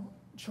new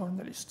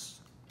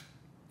journalists.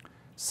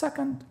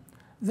 Second,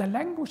 the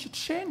language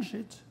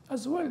changed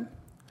as well,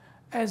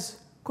 as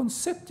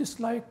concepts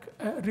like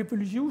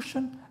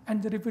revolution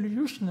and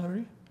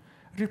revolutionary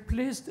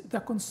replaced the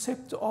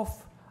concept of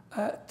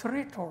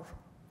traitor,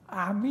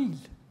 amil.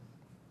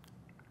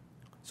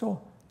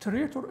 So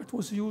traitor, it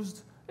was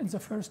used in the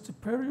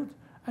first period,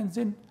 and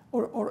then,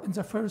 or in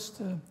the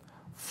first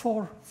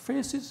 4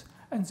 phases,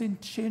 and then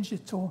changed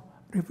it to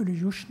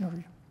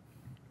revolutionary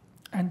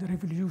and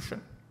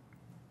revolution.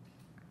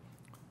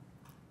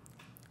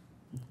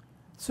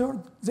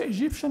 Third, the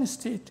Egyptian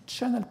state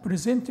channel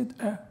presented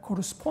a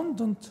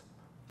correspondent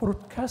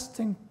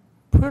broadcasting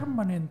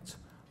permanent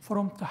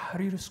from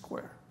Tahrir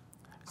Square.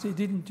 They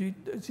didn't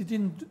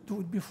do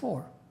it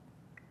before.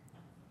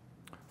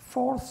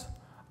 Fourth,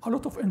 a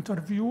lot of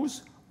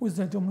interviews with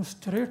the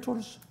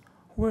demonstrators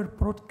were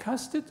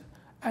broadcasted,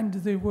 and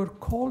they were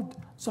called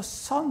the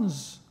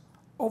sons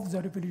of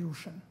the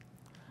revolution,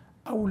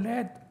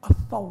 Aula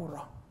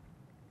Mediterrània.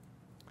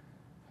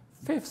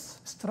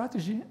 Fifth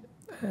strategy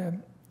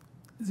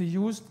they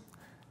used,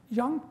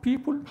 young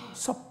people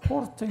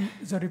supporting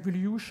the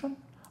revolution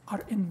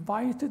are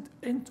invited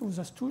into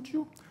the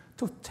studio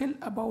to tell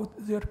about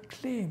their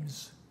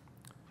claims,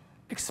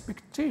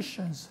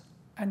 expectations,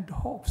 and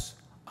hopes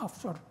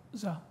after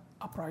the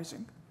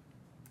uprising.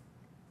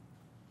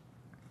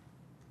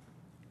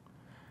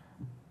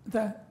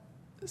 The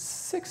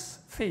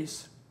sixth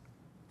phase,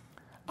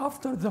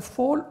 after the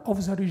fall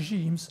of the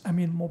regimes, I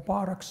mean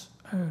Mubarak's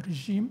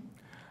regime,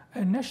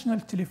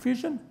 national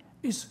television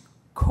is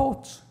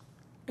caught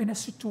in a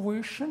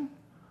situation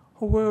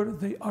where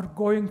they are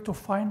going to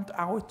find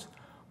out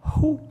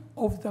who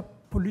of the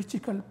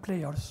political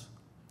players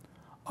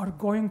are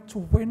going to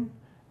win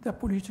the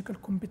political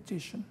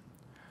competition.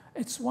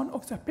 It's one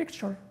of the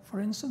picture,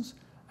 for instance.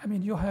 I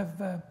mean, you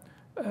have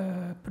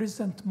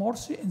President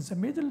Morsi in the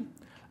middle,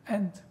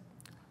 and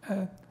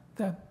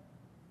the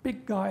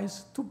big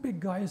guys, 2 big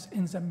guys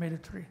in the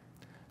military.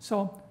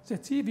 So the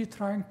TV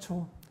trying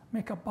to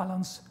make a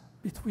balance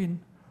between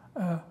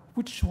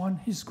which one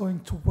is going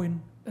to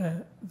win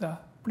the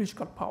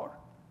political power.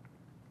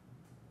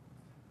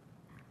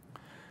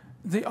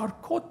 They are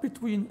caught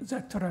between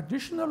the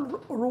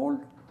traditional role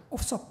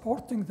of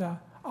supporting the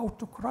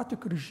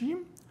autocratic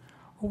regime,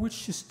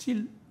 which is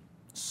still,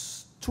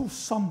 to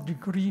some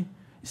degree,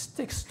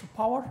 sticks to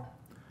power.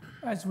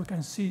 As we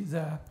can see,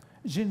 the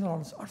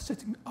generals are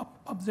sitting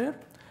up there,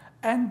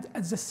 and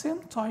at the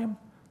same time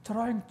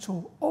trying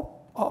to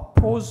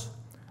oppose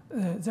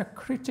the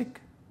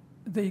critic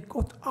they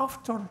got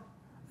after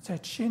the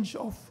change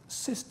of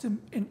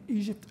system in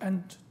Egypt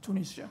and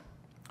Tunisia.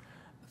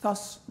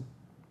 Thus,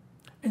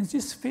 in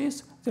this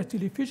phase, the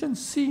television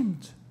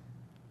seemed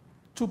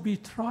to be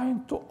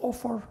trying to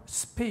offer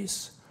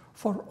space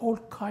for all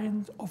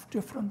kinds of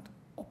different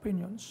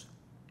opinions.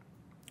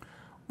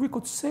 We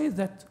could say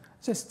that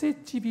the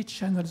state TV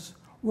channels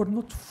were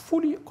not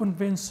fully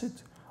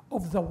convinced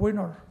of the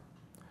winner.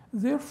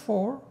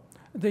 Therefore,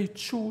 they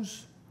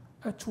chose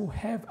to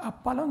have a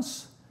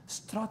balanced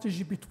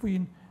strategy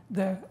between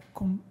the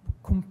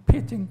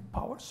competing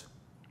powers.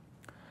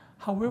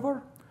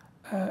 However,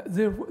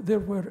 there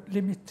were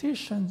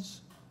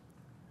limitations,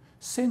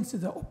 since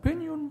the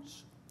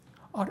opinions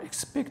are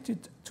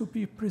expected to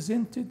be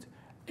presented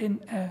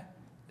in a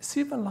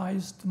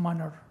civilized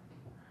manner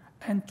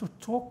and to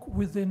talk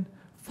within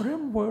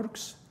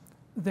frameworks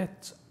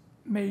that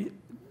may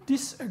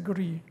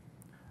disagree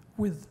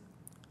with,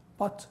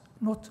 but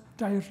not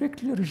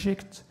directly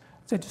reject,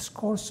 the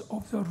discourse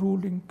of the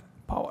ruling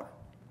power.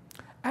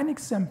 An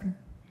example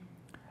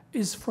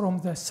is from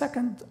the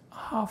second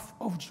half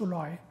of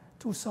July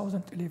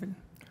 2011,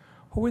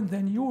 when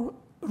the new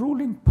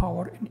ruling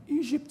power in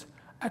Egypt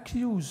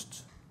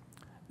accused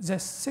the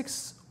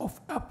 6th of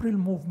April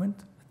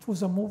movement. It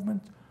was a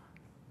movement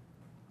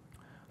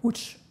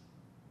which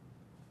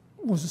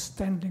was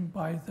standing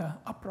by the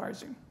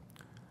uprising.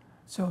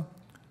 So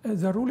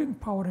the ruling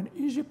power in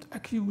Egypt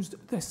accused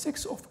the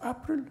 6th of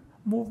April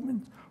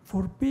movement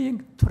for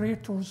being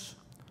traitors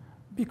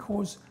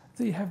because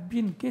they have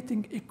been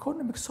getting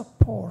economic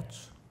support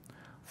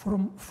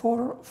from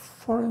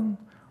foreign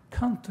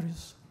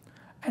countries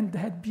and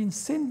had been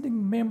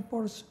sending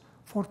members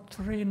for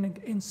training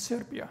in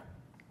Serbia.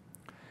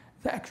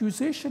 The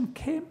accusation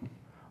came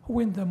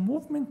when the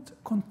movement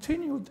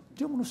continued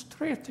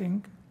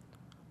demonstrating,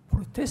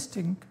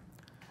 protesting,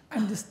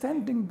 and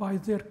standing by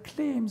their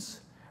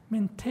claims,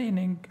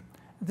 maintaining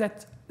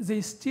that they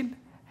still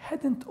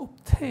hadn't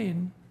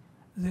obtained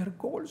their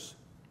goals.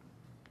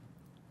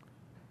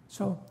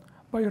 So,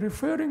 by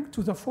referring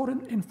to the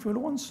foreign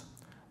influence,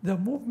 the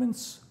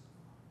movement's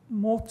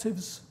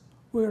motives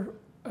were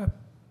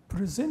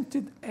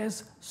presented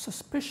as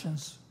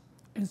suspicions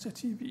in the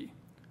TV.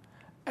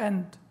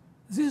 And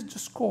this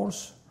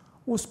discourse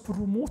was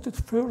promoted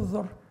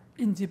further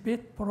in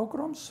debate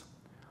programs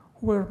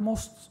where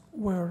most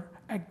were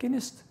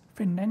against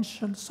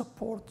financial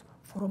support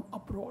from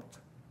abroad.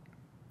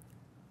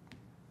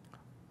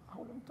 How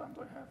long time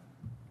do I have?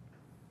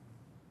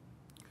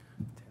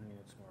 10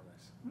 minutes more or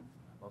less.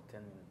 About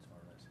 10 minutes more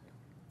or less.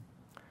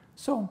 Yeah.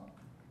 So,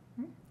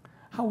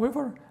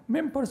 however,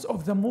 members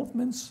of the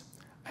movements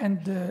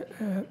and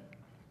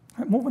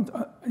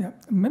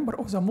member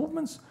of the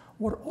movements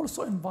were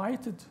also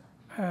invited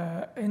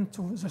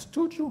into the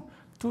studio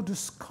to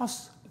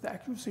discuss the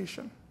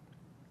accusation.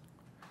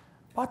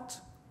 But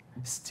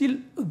still,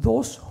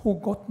 those who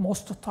got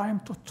most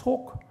time to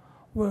talk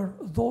were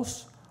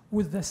those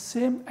with the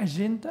same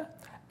agenda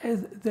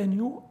as the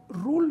new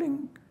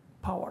ruling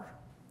power.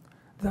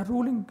 The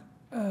ruling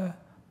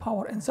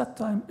power, at that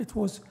time, it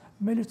was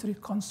military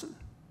council.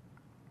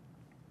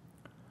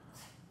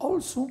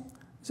 Also,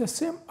 the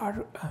same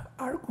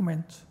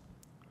argument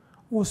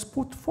was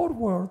put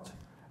forward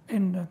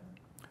in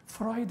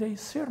Friday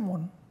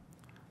sermon,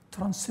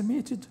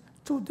 transmitted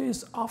 2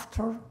 days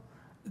after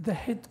the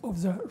head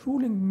of the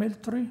ruling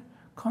military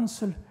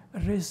council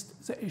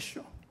raised the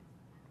issue.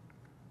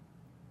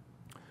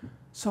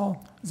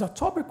 So the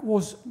topic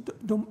was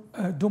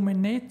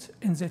dominate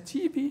in the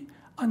TV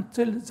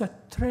until the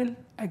trial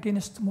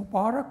against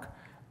Mubarak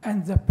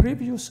and the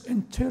previous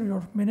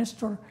interior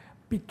minister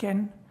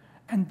began,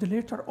 and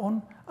later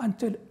on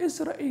until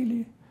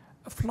Israeli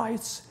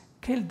flights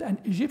killed an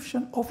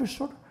Egyptian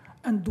officer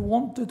and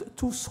wounded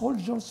 2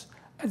 soldiers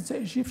at the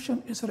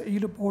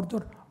Egyptian-Israeli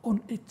border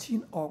on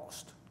 18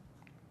 August.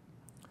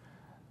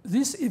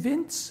 These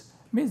events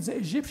made the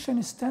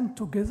Egyptians stand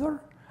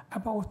together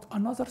about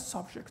another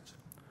subject,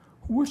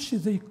 which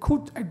they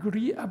could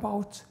agree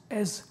about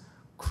as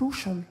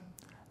crucial.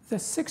 The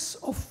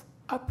 6th of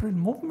April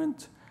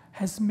movement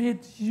has made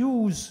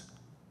use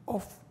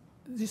of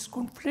this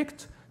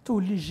conflict to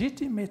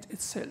legitimate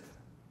itself.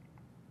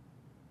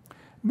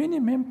 Many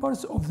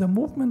members of the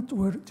movement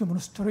were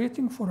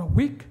demonstrating for a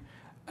week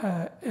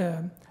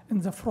in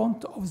the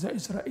front of the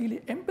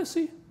Israeli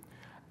embassy,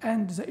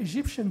 and the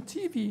Egyptian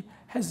TV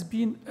has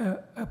been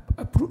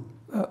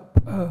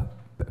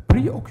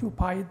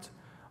preoccupied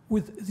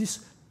with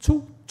these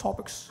 2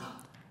 topics,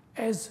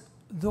 as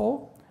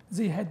though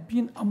they had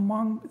been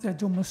among the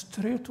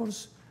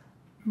demonstrators'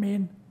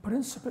 main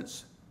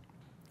principles.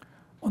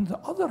 On the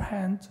other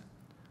hand,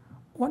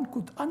 one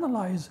could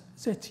analyze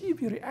the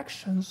TV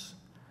reactions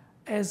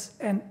as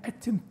an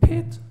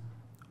attempt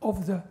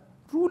of the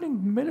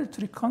ruling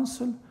military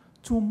council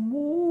to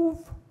move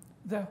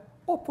the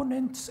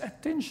opponent's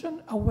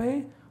attention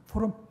away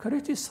from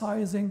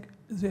criticizing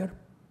their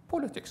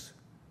politics.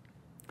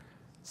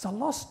 The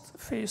last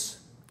phase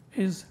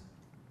is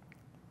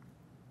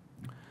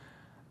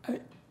a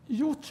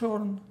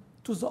U-turn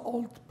to the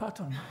old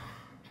pattern.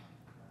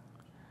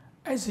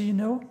 As you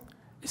know,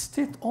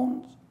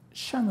 state-owned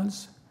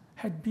channels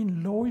had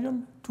been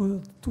loyal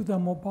to the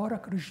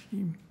Mubarak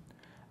regime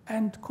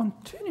and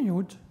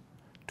continued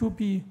to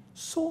be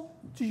so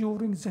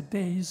during the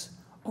days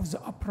of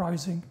the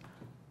uprising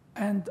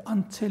and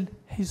until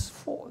his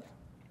fall.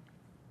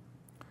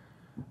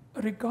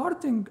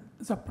 Regarding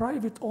the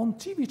private-owned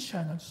TV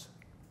channels,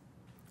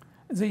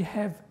 they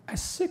have a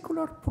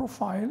secular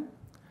profile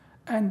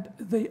and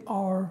they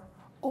are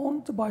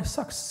owned by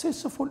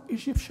successful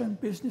Egyptian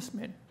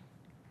businessmen.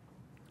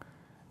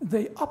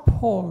 They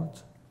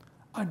uphold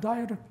a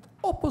direct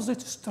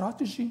opposite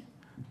strategy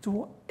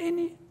to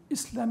any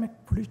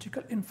Islamic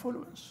political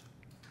influence.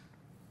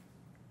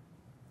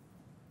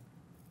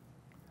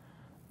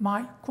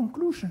 My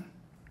conclusion: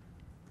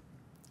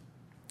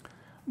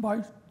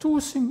 by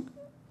tossing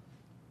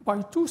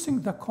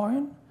the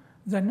coin,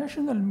 the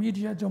national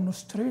media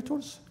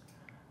demonstrators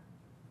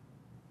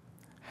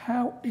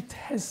how it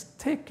has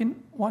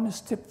taken one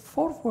step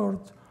forward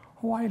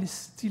while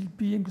still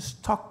being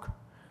stuck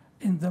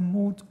in the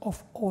mood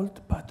of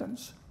old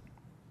patterns.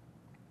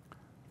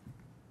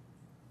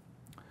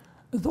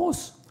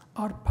 Those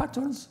are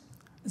patterns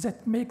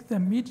that make the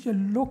media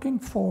looking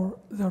for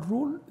the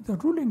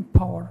ruling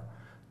power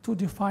to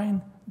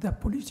define the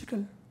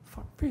political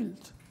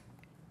field.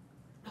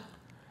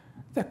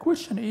 The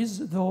question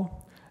is, though,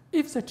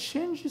 if the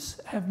changes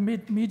have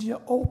made media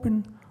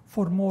open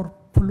for more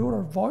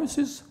plural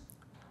voices,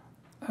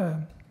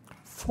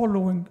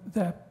 following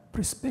the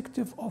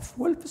perspective of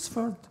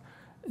Wilfsford,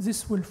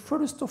 this will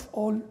first of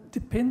all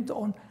depend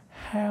on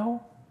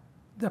how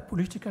the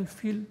political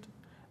field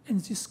in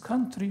this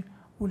country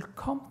will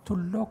come to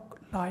look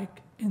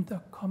like in the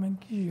coming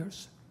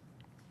years.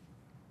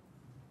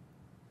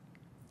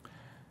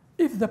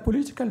 If the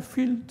political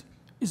field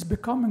is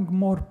becoming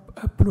more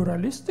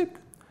pluralistic,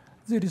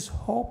 there is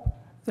hope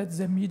that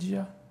the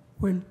media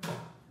will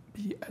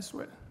be as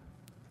well.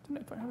 I don't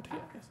know if I have it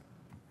here. Yes.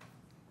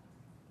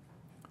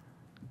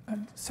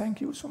 And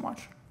thank you so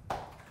much.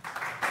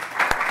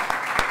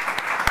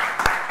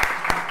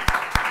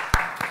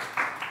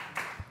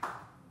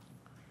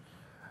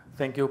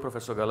 Thank you,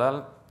 Professor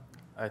Galal.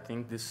 I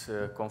think this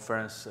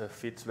conference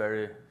fits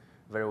very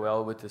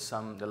well with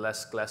the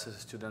last classes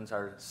students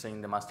are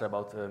saying the master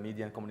about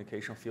media and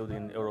communication field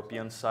in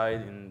European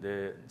side, in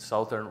the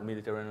southern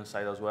Mediterranean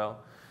side as well.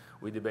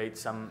 We debate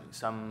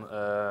some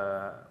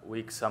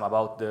weeks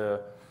about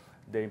the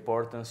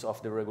importance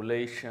of the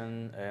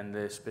regulation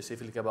and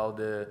specifically about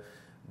the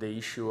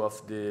issue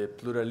of the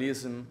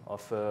pluralism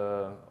of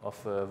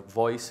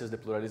voices, the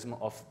pluralism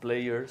of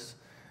players,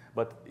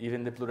 but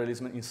even the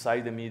pluralism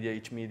inside the media,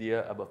 each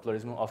media, about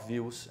pluralism of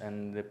views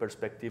and the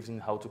perspectives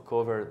in how to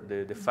cover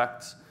the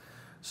facts.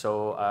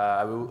 So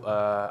I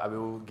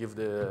will give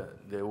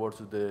the word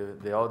to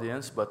the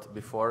audience, but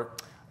before,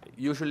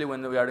 usually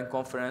when we are in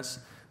conference,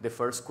 the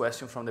first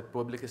question from the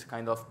public is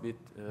kind of bit,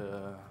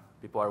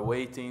 people are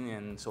waiting,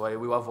 and so I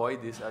will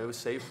avoid this. I will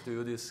save to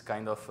you this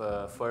kind of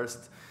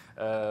first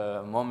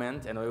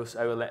moment, and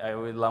I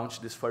will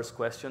launch this first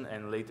question,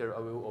 and later I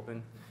will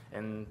open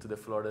and to the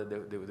floor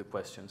the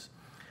questions.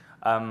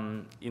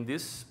 In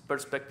this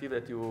perspective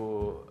that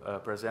you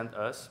present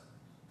us,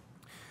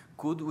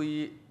 could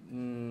we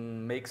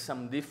make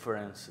some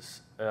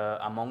differences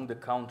among the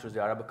countries,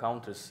 the Arab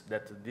countries,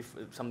 that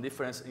some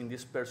difference in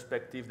this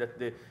perspective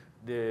that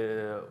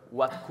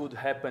what could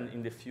happen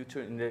in the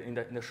future, in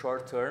the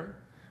short term,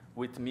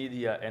 with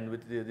media and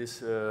with this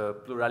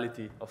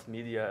plurality of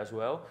media as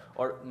well,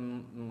 or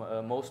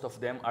most of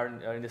them are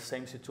in the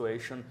same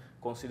situation,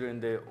 considering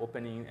the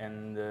opening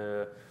and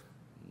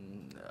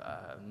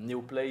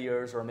new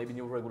players or maybe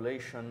new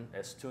regulation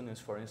as Tunis,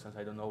 for instance.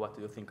 I don't know, what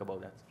do you think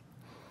about that?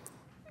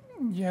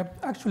 Yeah,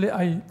 actually,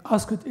 I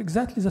asked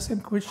exactly the same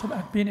question.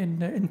 I've been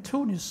in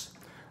Tunis,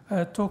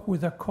 talked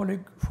with a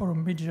colleague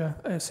from media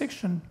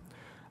section,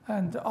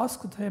 and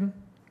asked him,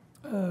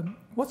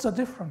 what's the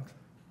difference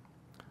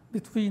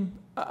between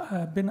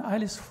Ben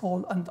Ali's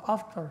fall and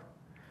after?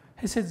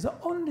 He said the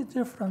only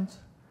difference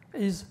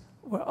is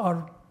we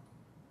are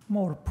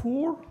more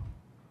poor,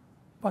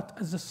 but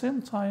at the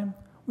same time,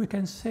 we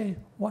can say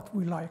what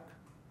we like.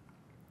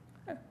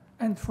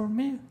 And for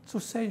me, to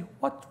say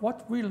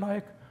what we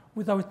like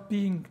without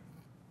being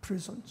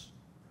prisoned.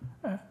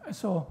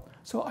 So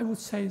I would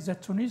say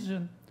that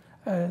Tunisian,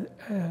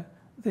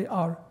 they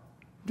are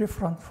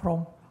different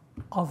from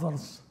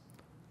others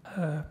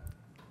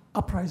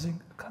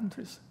uprising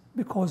countries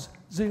because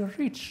they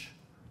reach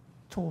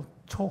to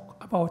talk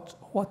about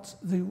what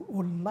they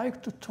would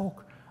like to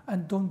talk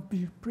and don't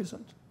be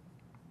imprisoned.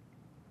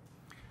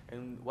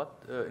 And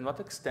in what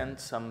extent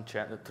some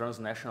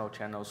transnational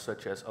channels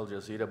such as Al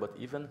Jazeera, but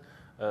even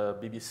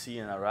BBC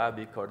in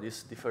Arabic or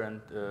these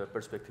different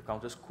perspective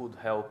countries could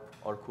help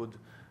or could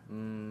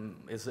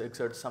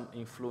exert some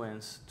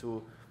influence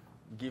to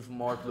give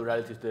more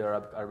plurality to the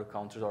Arab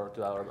countries or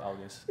to our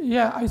audience?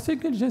 Yeah, I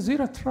think Al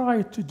Jazeera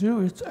tried to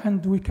do it,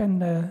 and we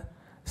can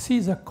see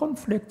the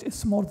conflict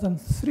is more than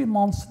 3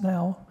 months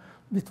now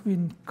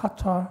between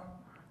Qatar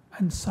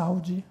and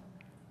Saudi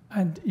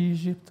and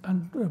Egypt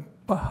and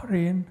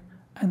Bahrain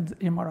and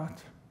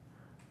Emirates.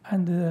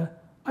 And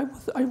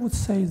I would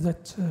say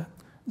that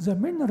the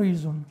main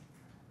reason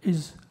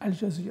is Al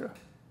Jazeera.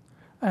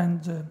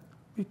 And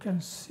we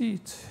can see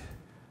it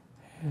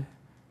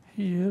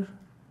here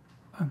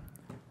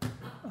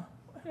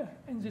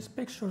in this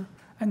picture,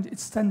 and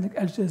it's standing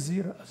Al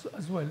Jazeera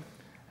as well.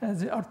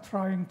 They are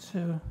trying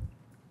to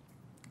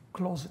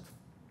close it.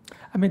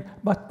 I mean,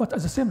 but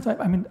at the same time,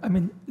 I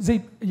mean, they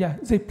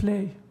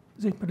play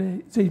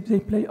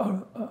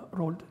a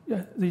role.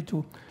 Yeah, they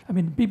do. I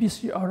mean,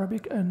 BBC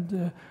Arabic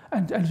and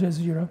Al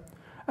Jazeera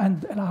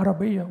and Al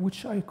Arabiya,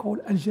 which I call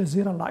Al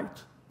Jazeera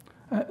Light,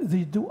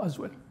 they do as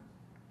well.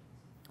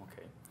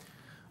 Okay.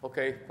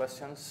 Okay.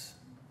 Questions,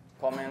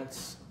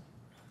 comments.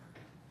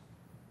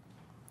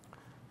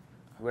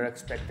 We are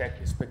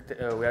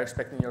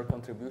expecting your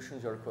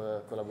contributions, your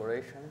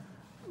collaboration,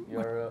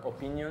 your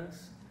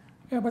opinions.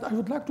 Yeah, but I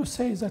would like to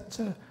say that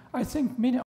I think many